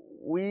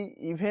we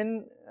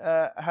even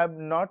have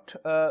not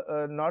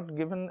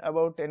given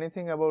about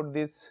anything about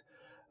this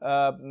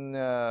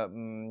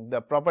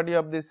the property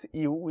of this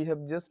u. We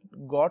have just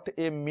got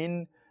a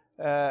mean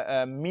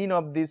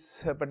of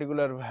this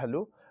particular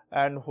value,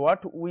 and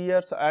what we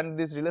are, and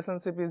this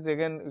relationship is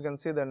again you can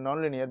see the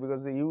nonlinear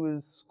because the u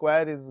is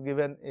square is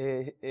given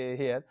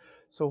here.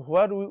 So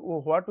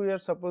what we are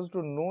supposed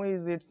to know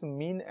is its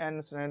mean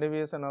and standard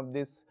deviation of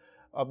this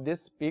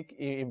peak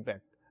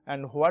impact,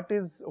 and what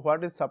is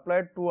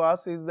supplied to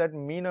us is that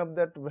mean of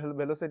that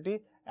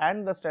velocity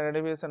and the standard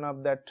deviation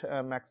of that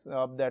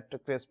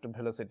crest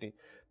velocity,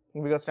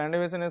 because standard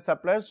deviation is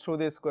supplied through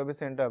this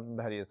coefficient of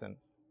variation.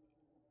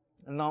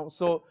 Now,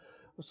 so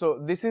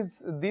this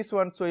is this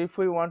one. So if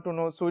we want to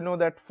know, so we know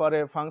that for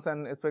a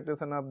function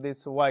expectation of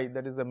this y,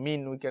 that is the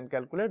mean, we can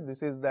calculate.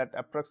 This is that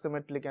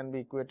approximately can be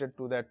equated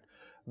to that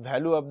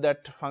value of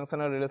that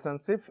functional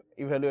relationship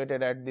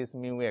evaluated at this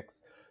mu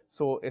x.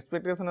 So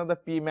expectation of the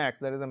P max,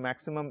 that is the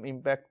maximum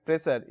impact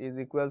pressure, is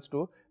equals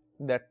to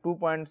that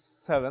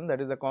 2.7,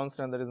 that is a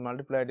constant that is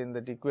multiplied in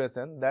that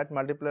equation, that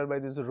multiplied by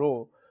this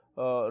rho.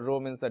 Rho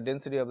means the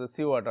density of the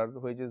seawater,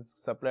 which is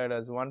supplied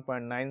as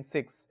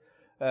 1.96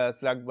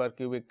 slug per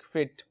cubic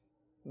feet,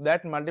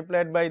 that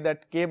multiplied by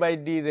that k by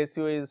d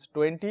ratio is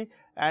 20,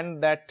 and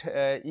that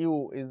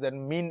u is the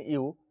mean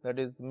u, that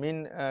is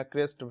mean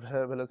crest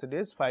velocity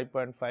is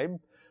 5.5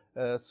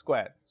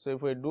 square. So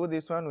if we do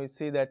this one, we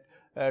see that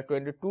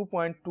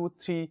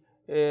 22.23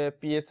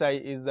 psi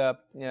is the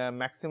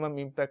maximum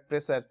impact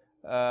pressure,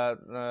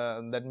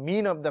 that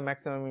mean of the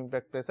maximum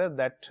impact pressure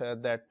that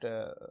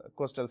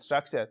coastal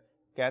structure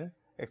can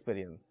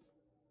experience.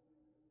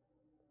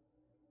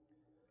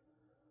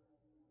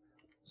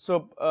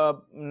 So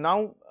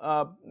now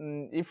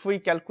if we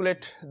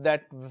calculate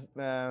that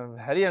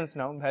variance,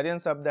 now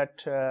variance of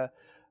that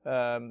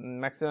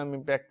maximum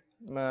impact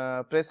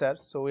pressure.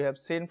 So we have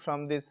seen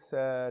from this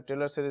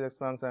Taylor series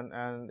expansion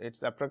and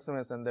its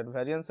approximation that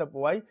variance of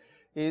y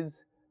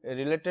is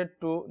related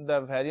to the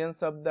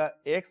variance of the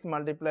x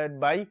multiplied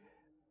by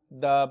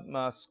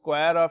the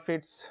square of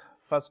its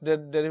first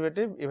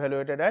derivative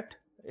evaluated at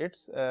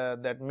its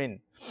that mean.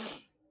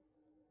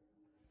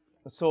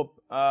 So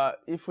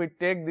if we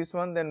take this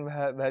one, then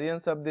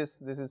variance of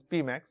this is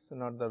P max,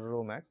 not the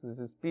rho max, this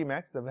is P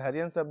max. The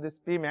variance of this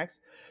P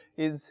max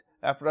is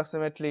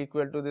approximately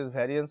equal to this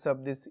variance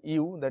of this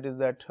u, that is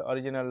that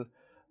original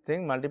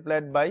thing,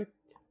 multiplied by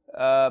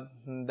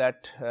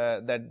that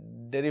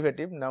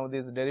derivative. Now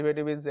this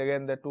derivative is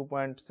again the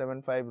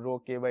 2.75 rho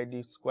k by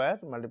d square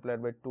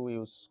multiplied by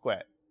 2u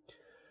square.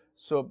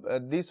 So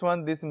this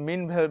one, this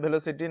mean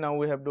velocity, now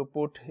we have to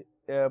put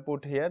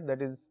here,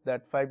 that is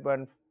that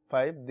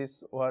 5.5,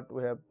 this what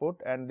we have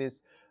put, and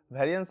this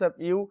variance of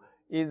u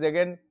is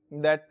again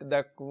that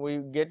we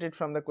get it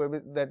from the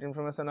that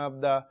information of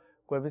the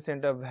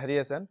coefficient of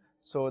variation.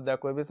 So the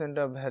coefficient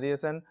of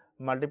variation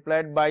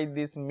multiplied by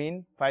this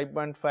mean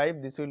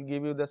 5.5, this will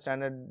give you the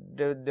standard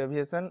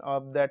deviation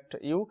of that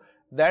u,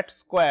 that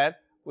square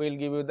will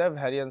give you the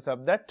variance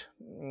of that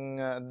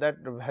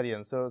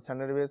variance. So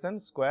standard deviation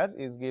square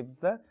is gives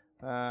the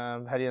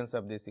variance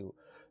of this u.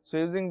 So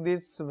using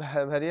this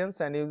variance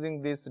and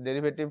using this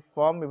derivative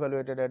form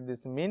evaluated at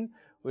this mean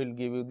will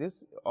give you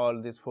this all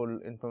this full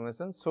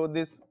information. So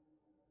this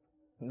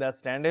the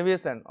standard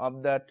deviation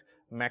of that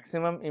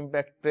maximum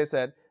impact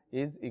pressure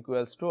is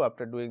equals to,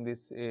 after doing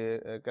this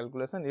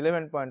calculation,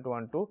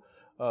 11.12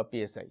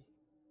 psi.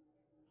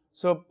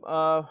 So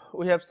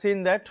we have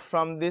seen that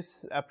from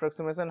this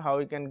approximation how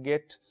we can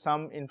get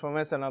some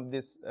information of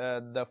this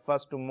the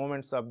first two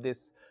moments of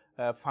this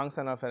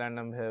function of a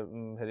random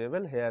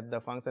variable. Here the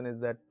function is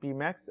that P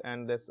max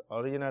and this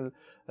original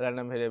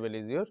random variable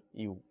is your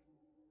u.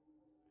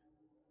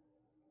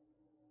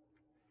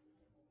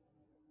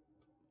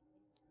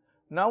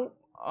 Now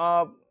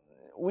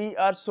we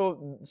are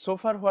so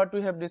far what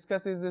we have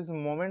discussed is this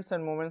moments,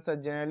 and moments are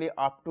generally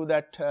up to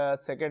that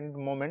second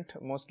moment,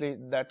 mostly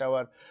that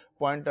our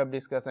point of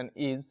discussion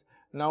is.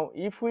 Now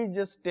if we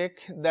just take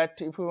that,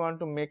 if we want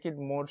to make it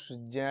more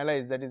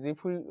generalized, that is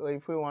if we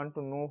want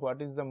to know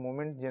what is the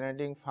moment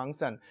generating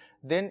function,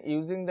 then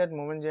using that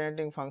moment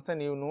generating function,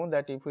 you know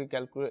that if we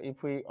calculate,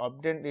 if we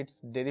obtain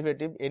its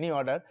derivative any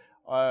order,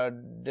 or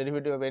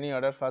derivative of any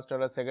order, first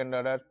order, second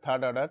order,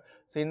 third order,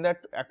 so in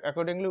that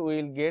accordingly we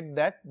will get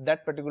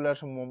that particular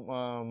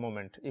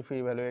moment if we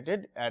evaluate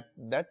it at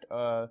that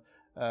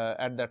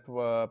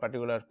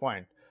particular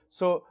point.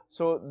 So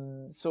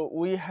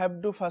we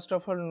have to first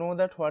of all know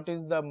that what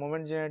is the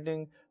moment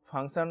generating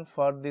function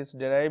for this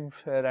derived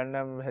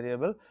random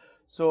variable.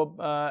 So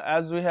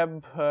as we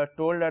have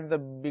told at the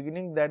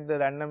beginning that the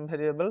random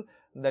variable,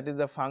 that is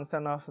the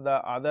function of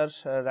the other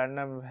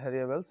random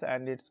variables,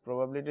 and its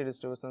probability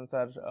distributions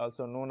are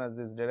also known as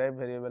this derived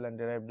variable and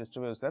derived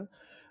distribution.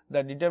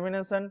 The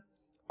determination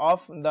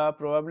of the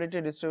probability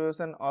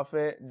distribution of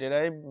a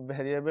derived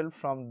variable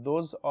from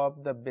those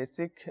of the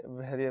basic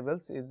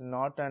variables is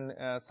not an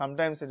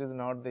sometimes it is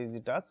not the easy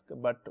task,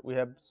 but we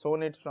have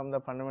shown it from the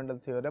fundamental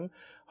theorem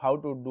how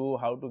to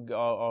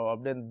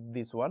obtain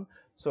this one.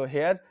 So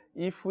here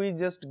if we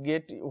just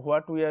get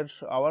what we are,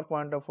 our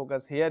point of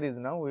focus here is,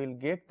 now we will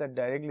get that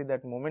directly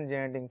that moment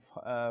generating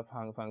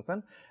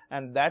function,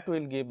 and that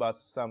will give us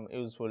some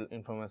useful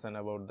information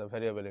about the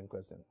variable in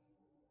question.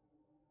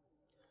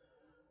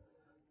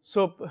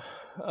 So,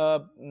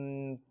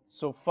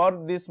 so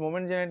for this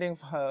moment generating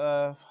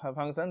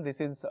function,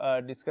 this is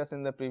discussed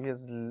in the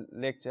previous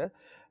lecture,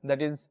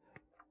 that is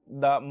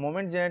the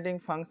moment generating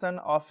function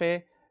of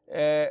a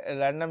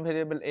random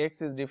variable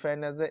x is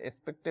defined as the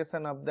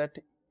expectation of that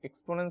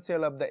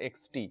exponential of the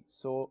xt.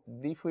 So,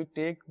 if we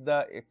take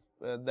the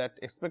that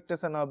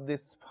expectation of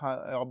this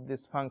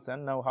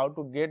function, now how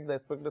to get the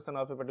expectation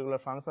of a particular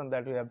function,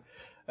 that we have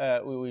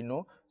we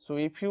know. So,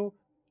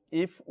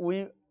 if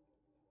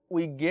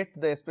we get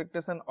the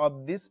expectation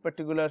of this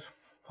particular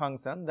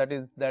function, that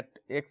is that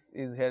x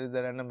is here is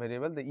the random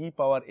variable, the e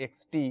power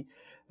xt,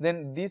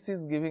 then this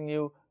is giving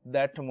you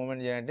that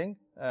moment generating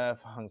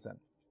function.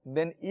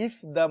 Then if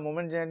the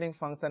moment generating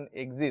function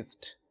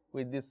exists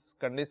with this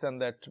condition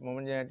that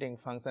moment generating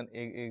function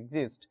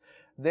exists,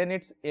 then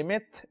its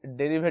mth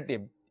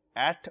derivative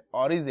at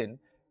origin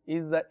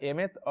is the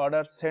mth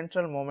order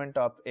central moment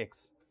of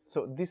x.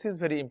 So, this is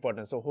very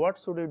important. So, what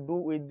should we do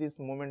with this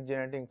moment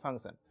generating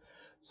function?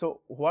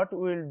 So, what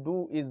we will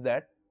do is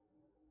that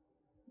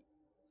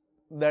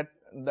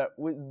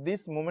with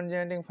this moment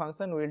generating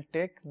function we will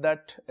take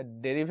that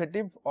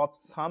derivative of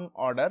some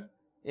order,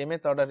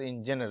 mth order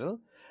in general,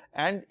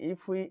 and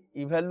if we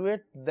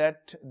evaluate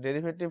that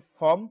derivative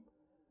form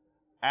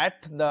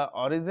at the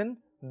origin,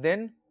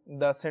 then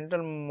the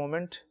central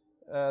moment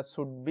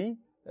should be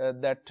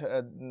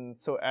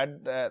so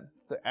at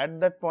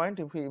that point,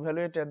 if we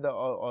evaluate at the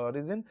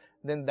origin,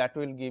 then that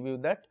will give you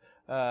that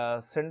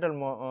central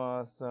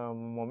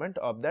moment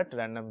of that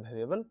random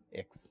variable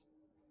x.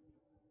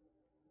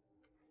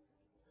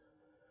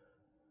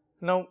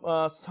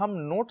 Now,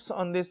 some notes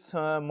on this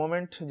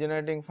moment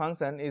generating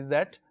function is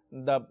that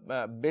the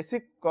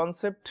basic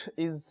concept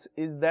is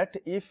that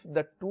if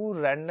the two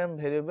random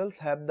variables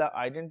have the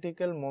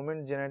identical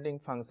moment generating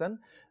function,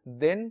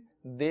 then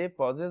they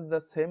possess the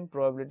same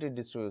probability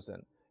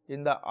distribution.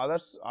 In the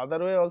other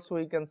way also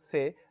we can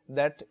say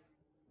that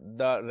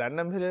the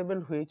random variable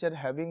which are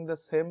having the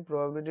same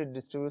probability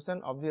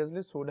distribution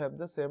obviously should have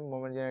the same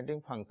moment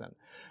generating function.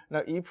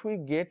 Now, if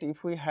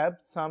we have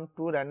some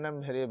two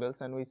random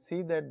variables and we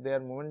see that their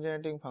moment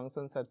generating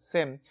functions are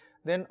same,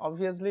 then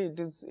obviously it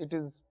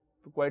is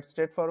quite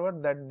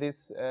straightforward that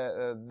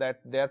that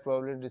their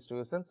probability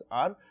distributions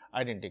are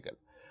identical.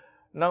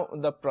 Now,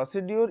 the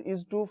procedure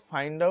is to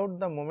find out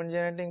the moment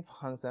generating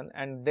function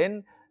and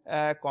then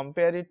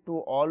compare it to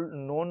all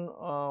known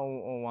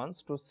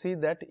ones to see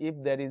that if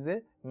there is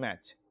a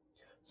match.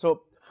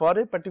 So, for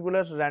a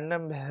particular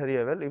random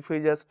variable, if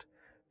we just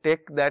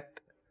take that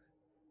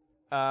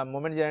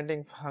moment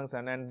generating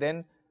function and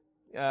then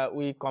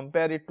we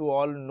compare it to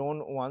all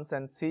known ones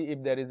and see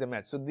if there is a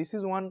match. So, this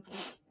is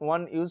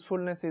one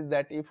usefulness is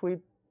that if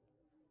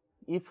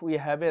we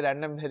have a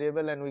random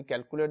variable and we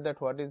calculate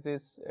that what is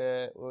its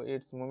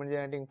moment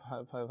generating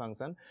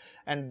function,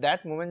 and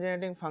that moment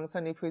generating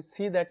function, if we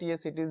see that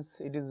yes it is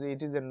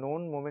a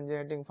known moment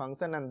generating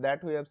function and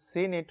that we have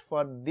seen it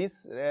for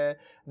this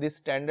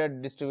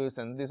standard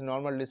distribution, this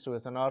normal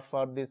distribution, or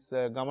for this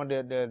gamma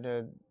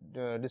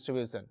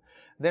distribution,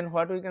 then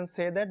what we can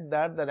say that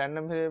the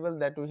random variable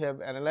that we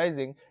have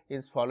analyzing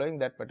is following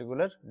that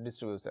particular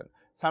distribution.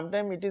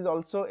 Sometimes it is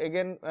also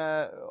again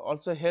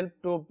also help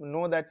to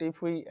know that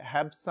if we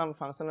have some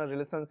functional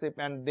relationship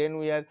and then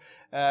we are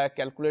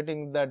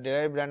calculating the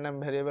derived random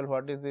variable,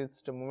 what is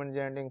its moment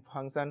generating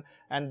function,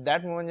 and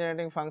that moment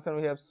generating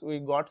function we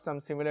got some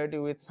similarity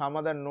with some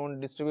other known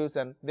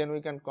distribution, then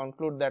we can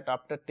conclude that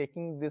after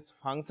taking this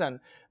function,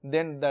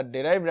 then the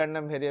derived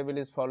random variable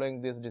is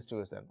following this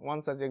distribution.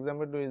 One such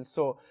example will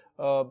show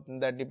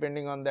that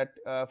depending on that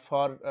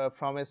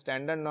from a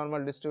standard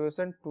normal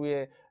distribution to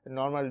a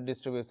normal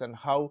distribution,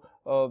 how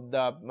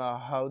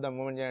the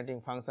moment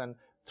generating function,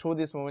 through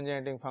this moment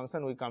generating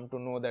function we come to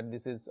know that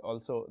this is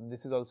also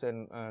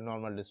a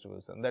normal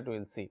distribution, that we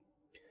will see.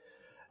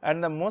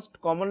 And the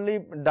most commonly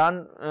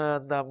done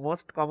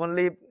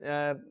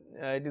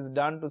it is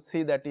done to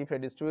see that if a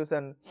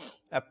distribution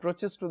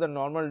approaches to the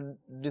normal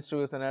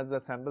distribution as the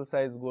sample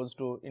size goes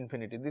to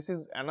infinity. This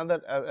is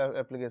another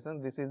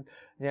application. This is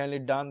generally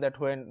done that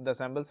when the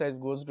sample size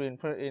goes to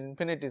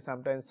infinity,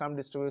 sometimes some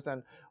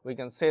distribution we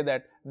can say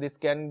that this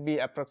can be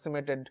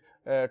approximated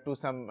to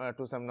some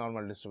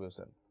normal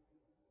distribution.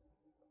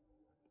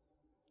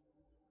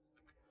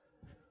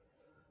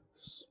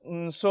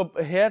 So,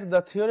 here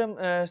the theorem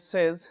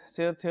states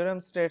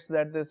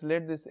that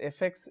let this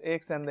fx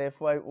x and the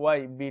fy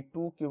y be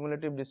two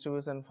cumulative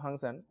distribution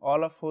function,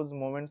 all of whose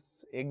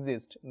moments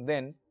exist.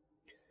 Then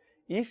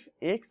if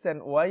x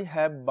and y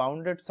have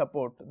bounded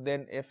support,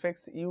 then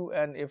fx u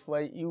and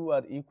fy u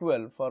are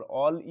equal for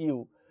all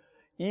u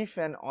if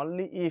and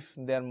only if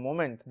their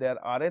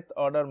rth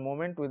order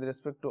moment with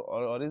respect to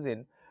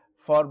origin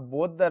for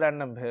both the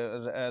random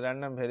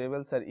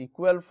variables are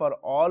equal for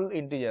all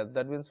integers,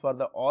 that means for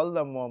all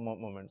the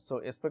moments. So,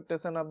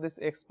 expectation of this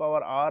x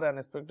power r and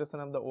expectation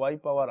of the y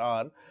power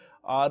r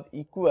are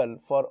equal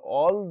for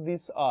all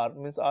these r,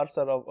 means r's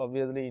are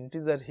obviously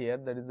integer here,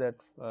 that is that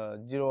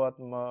 0th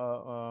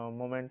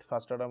moment,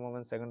 first order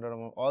moment, second order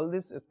moment, all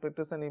this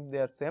expectation if they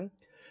are same,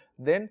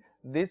 then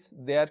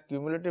their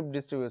cumulative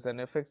distribution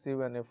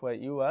fxu and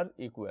fyu are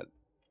equal.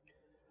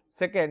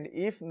 Second,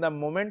 if the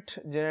moment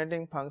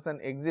generating function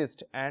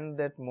exists and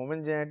that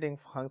moment generating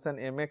function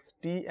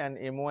mxt and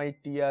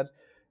myt are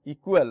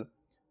equal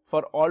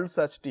for all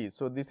such t.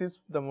 So, this is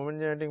the moment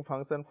generating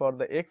function for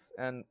the x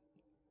and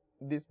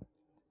this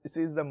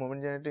is the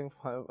moment generating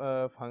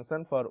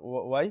function for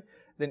y.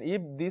 Then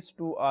if these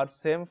two are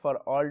same for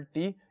all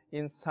t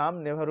in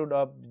some neighborhood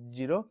of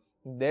 0,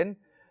 then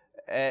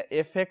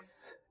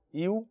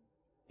fxu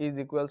is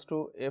equals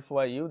to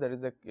fyu, that is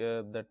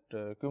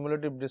the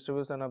cumulative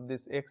distribution of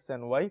this x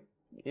and y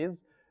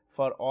is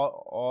for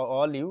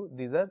all u,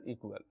 these are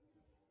equal.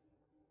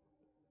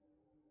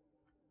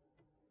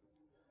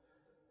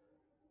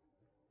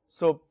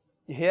 So,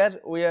 here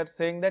we are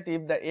saying that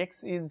if the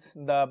x is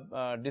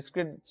the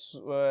discrete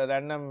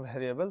random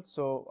variable,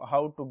 so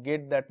how to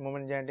get that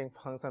moment generating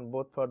function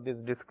both for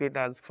this discrete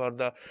as for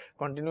the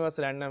continuous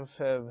random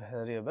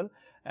variable,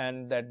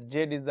 and that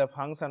z is the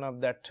function of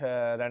that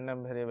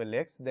random variable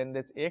x, then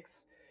this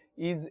x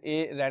is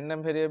a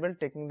random variable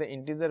taking the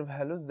integer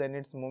values, then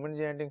its moment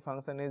generating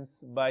function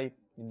is by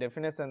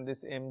definition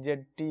this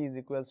mzt is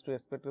equals to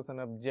expectation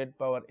of z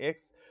power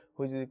x,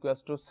 which is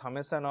equals to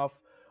summation of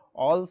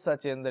all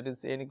such n, that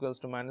is n equals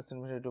to minus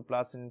infinity to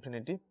plus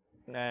infinity,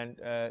 and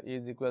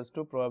is equals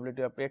to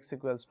probability of x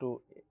equals to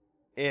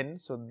n.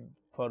 So,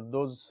 for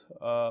those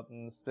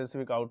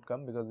specific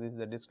outcome, because this is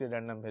the discrete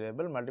random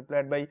variable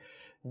multiplied by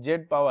z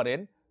power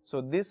n. So,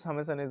 this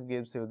summation is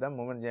gives you the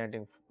moment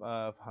generating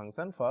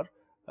function for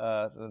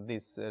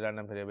this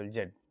random variable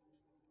z.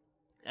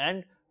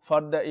 And for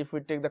the, if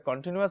we take the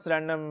continuous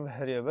random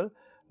variable,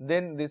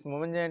 then this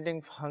moment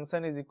generating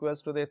function is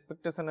equals to the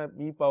expectation of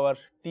e power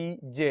t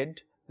z.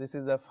 This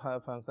is the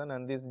function,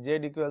 and this z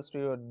equals to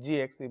your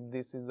gx if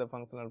this is the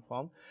functional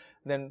form.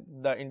 Then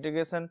the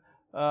integration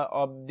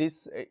of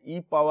this e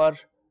power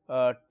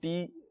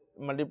t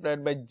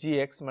multiplied by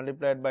gx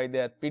multiplied by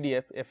their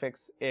pdf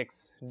fx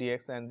x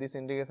dx, and this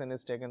integration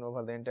is taken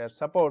over the entire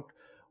support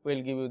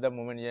will give you the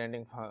moment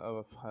generating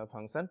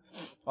function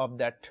of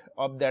that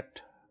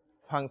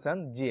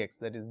function gx,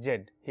 that is z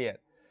here.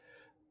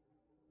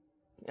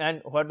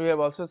 And what we have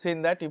also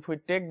seen that if we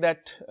take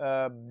that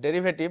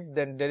derivative,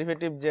 then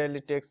derivative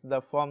generally takes the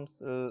forms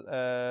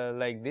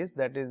like this,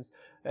 that is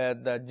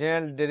the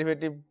general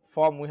derivative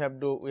form we have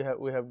to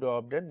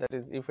update, that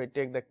is if I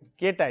take the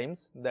k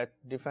times that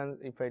if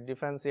I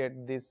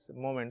differentiate these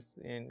moments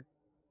in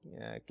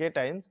k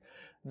times,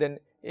 then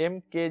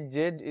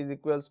mkz is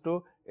equals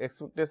to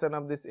expectation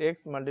of this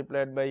x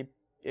multiplied by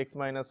x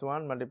minus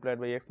 1 multiplied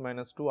by x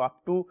minus 2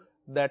 up to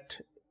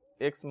that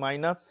x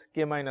minus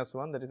k minus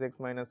 1, that is x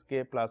minus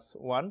k plus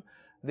 1,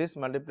 this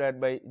multiplied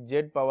by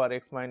z power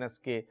x minus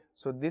k.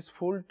 So, this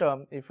full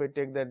term if we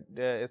take that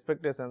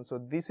expectation, so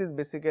this is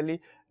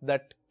basically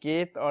that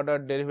kth order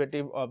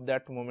derivative of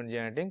that moment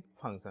generating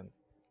function.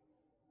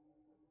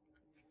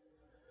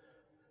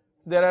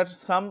 There are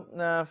some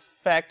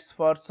facts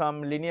for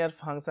some linear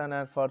function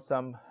and for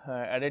some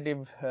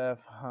additive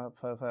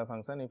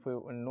function. If we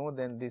know,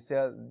 then these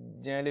are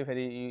generally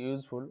very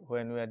useful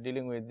when we are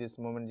dealing with this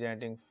moment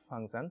generating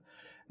function.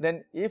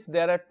 Then if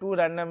there are two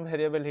random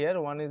variable here,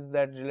 one is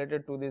that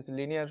related to this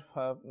linear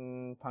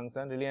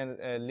function,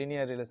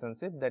 linear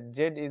relationship, that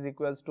z is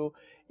equals to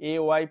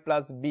ay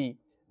plus b,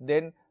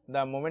 then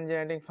the moment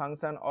generating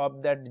function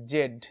of that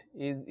z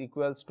is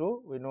equals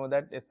to, we know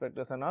that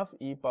expectation of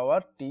e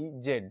power t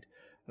z.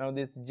 Now,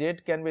 this z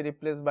can be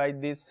replaced by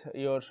this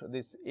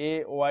this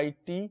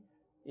ayt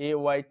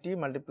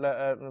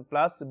multiply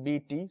plus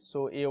bt.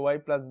 So, ay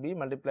plus b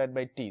multiplied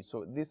by t.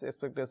 So, this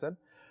expectation.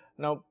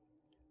 Now,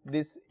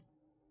 this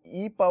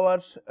e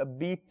power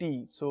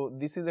bt, so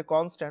this is a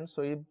constant.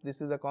 So, if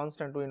this is a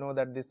constant, we know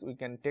that this we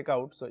can take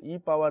out. So, e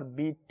power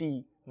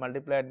bt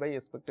multiplied by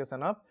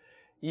expectation of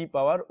e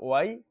power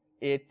y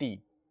at.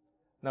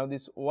 Now,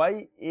 this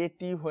y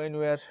at when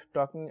we are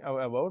talking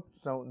about,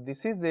 now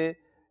this is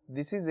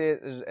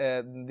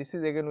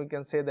again we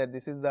can say that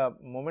this is the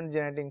moment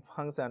generating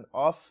function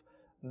of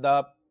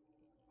the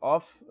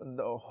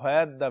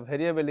where the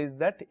variable is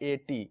that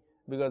at,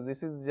 because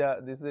this is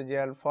the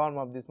general form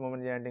of this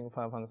moment generating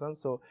function.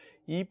 So,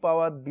 e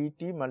power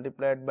bt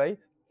multiplied by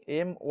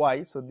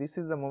my. So, this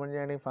is the moment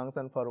generating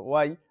function for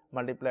y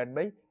multiplied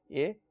by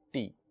at.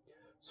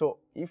 So,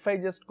 if I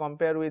just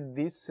compare with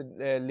this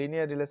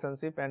linear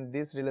relationship and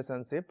this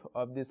relationship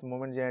of this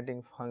moment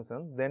generating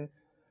functions, then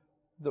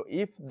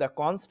if the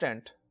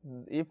constant,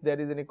 if there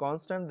is any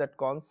constant, that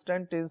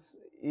constant is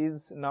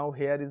now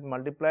here is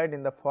multiplied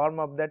in the form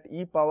of that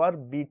e power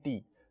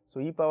bt.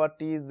 So, e power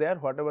t is there,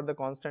 whatever the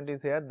constant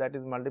is here, that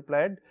is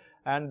multiplied,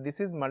 and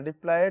this is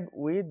multiplied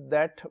with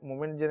that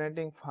moment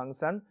generating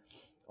function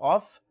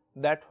of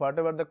that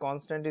whatever the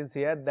constant is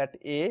here, that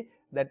a,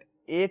 that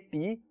at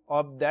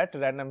of that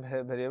random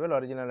variable,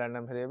 original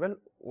random variable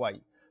y.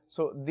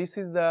 So, this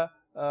is the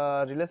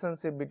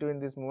relationship between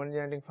this moment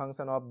generating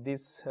function of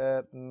this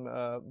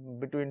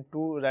between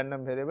two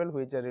random variable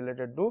which are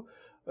related to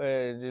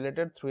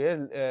related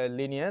through a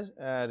linear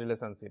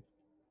relationship.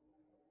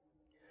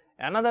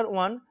 Another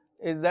one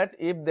is that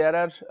if there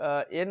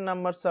are n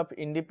numbers of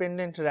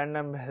independent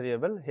random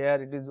variable, here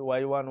it is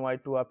y1,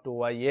 y2 up to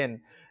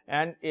yn,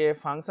 and a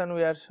function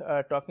we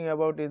are talking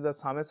about is the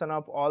summation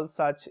of all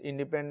such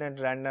independent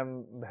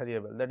random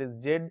variable, that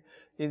is z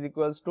is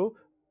equals to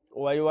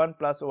y1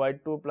 plus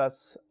y2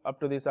 plus up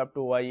to this up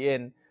to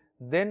yn,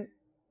 then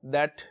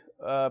that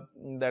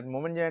that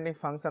moment generating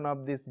function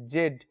of this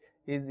z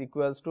is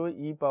equals to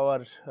e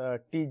power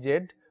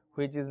tz,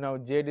 which is now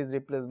z is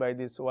replaced by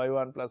this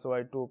y1 plus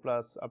y2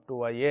 plus up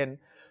to yn.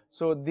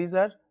 So, these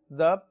are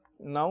the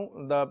now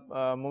the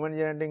moment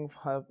generating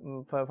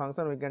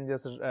function we can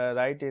just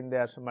write in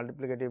their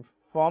multiplicative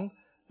form,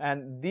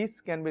 and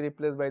this can be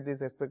replaced by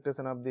this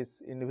expectation of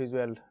this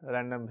individual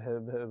random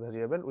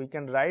variable. We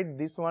can write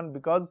this one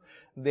because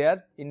they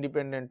are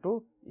independent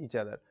to each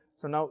other.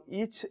 So, now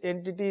each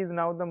entity is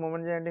now the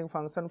moment generating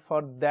function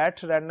for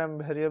that random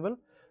variable.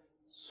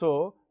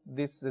 So,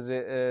 this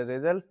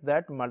results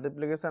that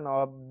multiplication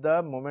of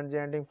the moment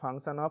generating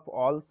function of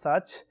all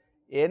such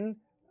n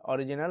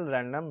original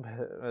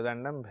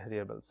random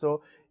variables.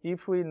 So,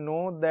 if we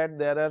know that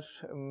there are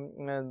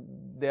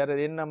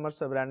n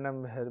numbers of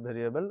random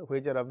variable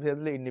which are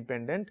obviously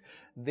independent,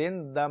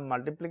 then the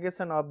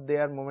multiplication of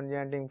their moment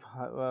generating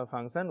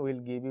function will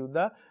give you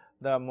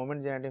the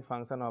moment generating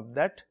function of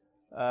that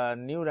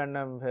new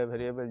random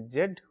variable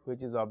z,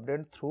 which is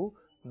obtained through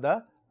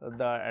the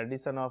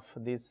addition of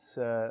these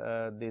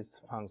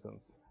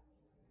functions.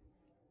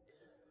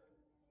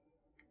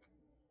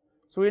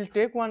 So, we will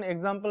take one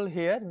example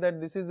here,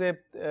 that this is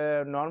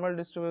a normal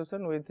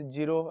distribution with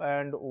 0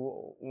 and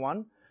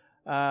 1,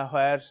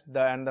 where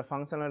the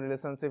functional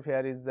relationship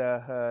here is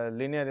the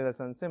linear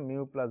relationship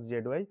mu plus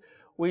zy.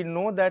 We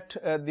know that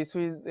this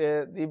is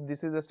if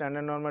this is a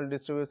standard normal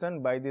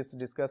distribution, by this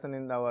discussion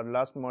in our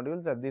last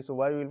module, that this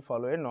y will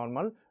follow a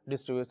normal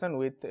distribution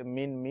with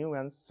mean mu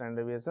and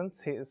standard deviation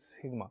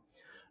sigma.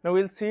 Now,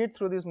 we will see it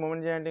through this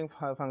moment generating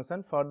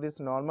function. For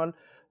this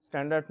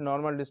standard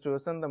normal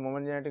distribution, the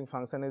moment generating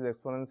function is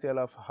exponential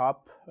of half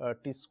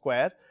t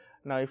square.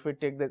 Now, if we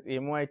take the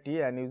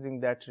MYT and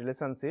using that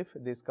relationship,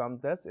 this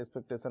comes as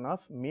expectation of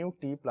mu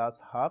t plus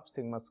half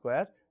sigma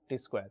square t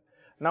square.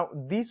 Now,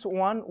 this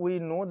one we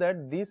know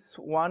that this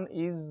one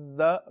is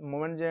the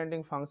moment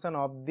generating function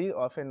of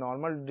a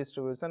normal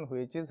distribution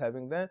which is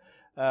having the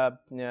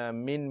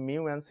mean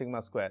mu and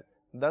sigma square.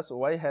 Thus,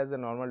 y has a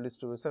normal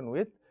distribution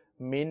with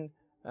mean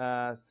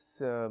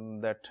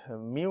that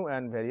mu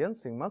and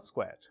variance sigma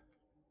square.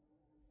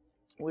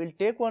 We will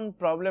take one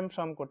problem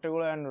from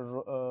Contd and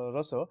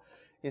Rosso.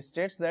 It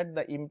states that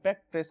the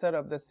impact pressure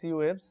of the sea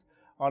waves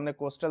on a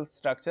coastal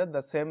structure,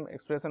 the same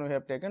expression we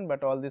have taken,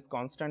 but all this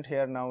constant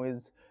here now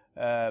is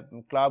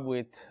clubbed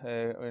with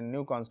a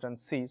new constant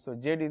c. So,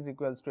 z is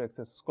equals to x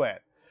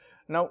square.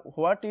 Now,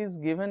 what is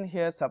given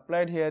here,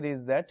 supplied here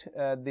is that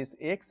this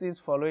x is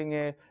following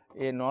a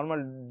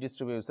normal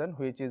distribution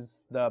which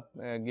is the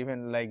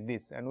given like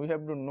this, and we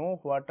have to know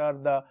what are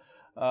the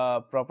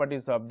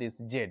properties of this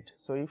z.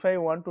 So, if I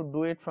want to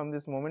do it from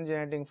this moment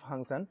generating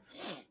function,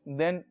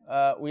 then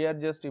we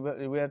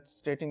are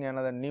stating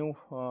another new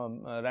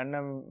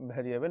random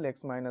variable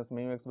x minus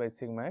mu x by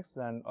sigma x,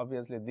 and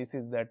obviously this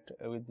is that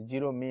with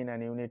 0 mean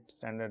and unit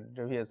standard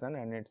deviation,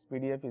 and its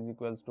PDF is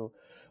equals to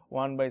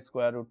 1 by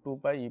square root 2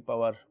 pi e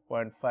power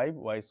 0.5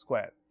 y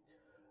square.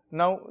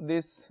 Now,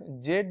 this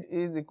z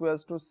is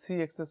equals to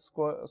c x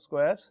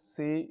square,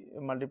 c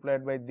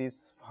multiplied by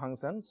this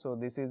function. So,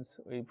 this is,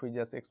 if we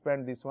just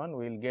expand this one,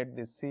 we will get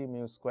this c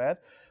mu square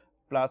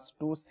plus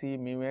 2 c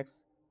mu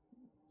x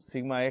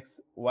sigma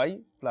x y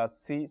plus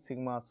c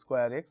sigma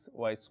square x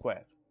y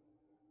square.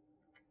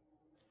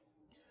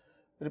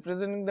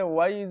 Representing the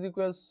y is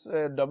equals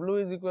w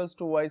is equals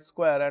to y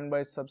square, and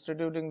by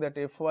substituting that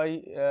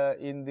fy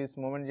in this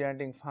moment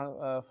generating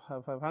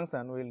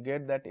function, we will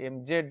get that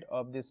mz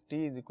of this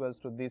t is equals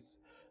to this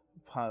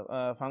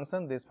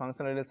function, this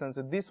functional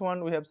relationship. This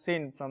one we have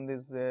seen from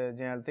this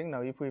general thing.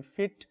 Now, if we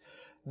fit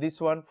this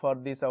one for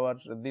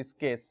this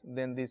case,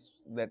 then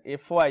that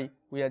fy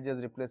we are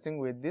just replacing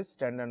with this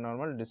standard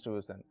normal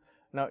distribution.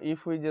 Now,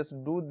 if we just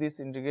do this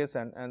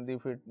integration and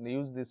if we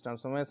use this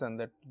transformation,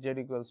 that z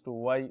equals to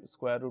y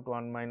square root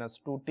 1 minus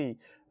 2t,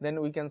 then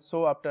we can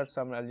show after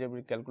some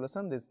algebraic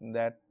calculation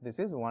this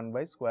is 1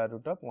 by square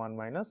root of 1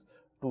 minus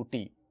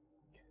 2t.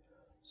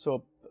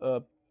 So,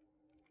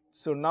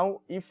 so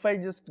now if I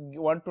just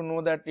want to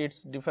know that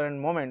its different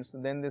moments,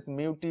 then this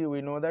mu t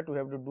we know that we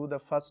have to do the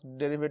first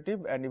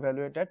derivative and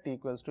evaluate at t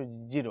equals to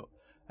 0,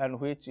 and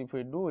which if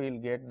we do, we will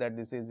get that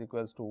this is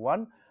equals to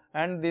 1.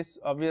 And this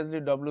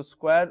obviously w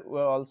square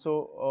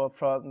also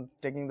from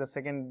taking the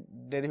second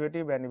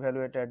derivative and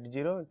evaluate at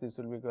 0, this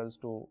will be equals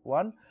to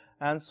 1,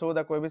 and so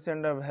the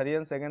coefficient of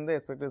variance, again the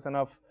expectation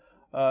of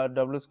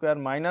w square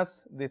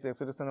minus this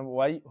expectation of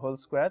y whole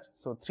square.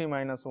 So, 3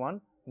 minus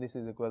 1, this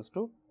is equals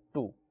to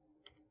 2.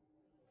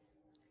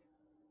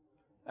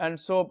 And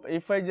so,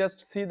 if I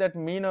just see that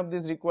mean of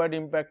this required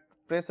impact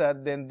pressure,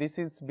 then this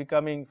is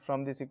becoming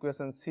from this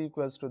equation c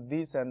equals to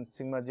this, and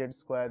sigma z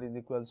square is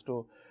equals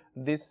to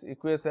this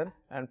equation,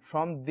 and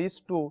from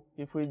these two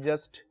if we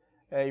just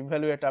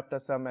evaluate after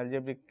some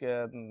algebraic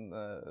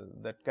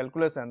that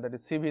calculation, that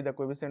is CV, the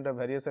coefficient of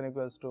variation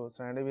equals to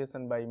standard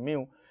deviation by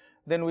mu,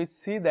 then we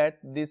see that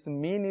this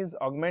mean is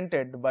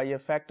augmented by a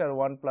factor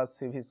 1 plus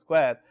CV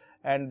square,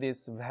 and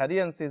this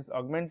variance is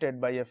augmented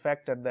by a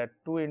factor that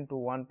 2 into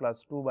 1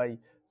 plus 2 by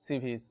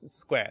CV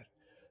square.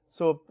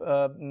 So,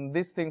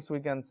 these things we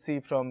can see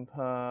from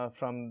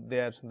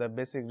there, the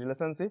basic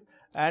relationship,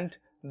 and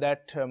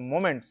that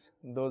moments,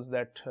 those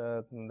that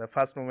the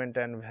first moment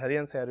and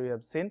variance here we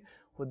have seen.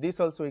 With this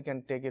also we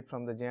can take it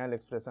from the general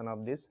expression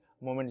of this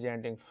moment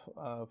generating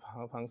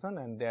function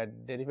and their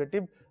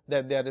derivative,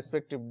 their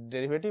respective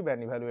derivative,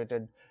 and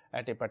evaluated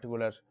at a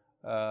particular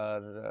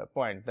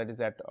point, that is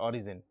at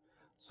origin.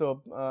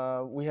 So,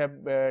 we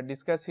have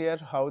discussed here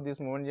how this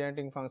moment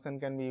generating function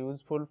can be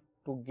useful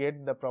to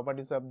get the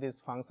properties of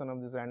this function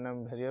of this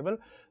random variable.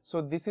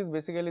 So, this is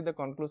basically the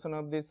conclusion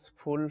of this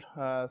full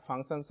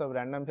functions of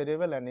random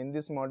variable, and in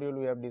this module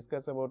we have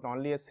discussed about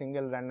only a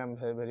single random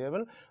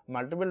variable.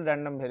 Multiple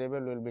random variable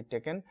will be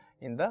taken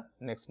in the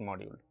next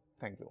module.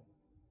 Thank you.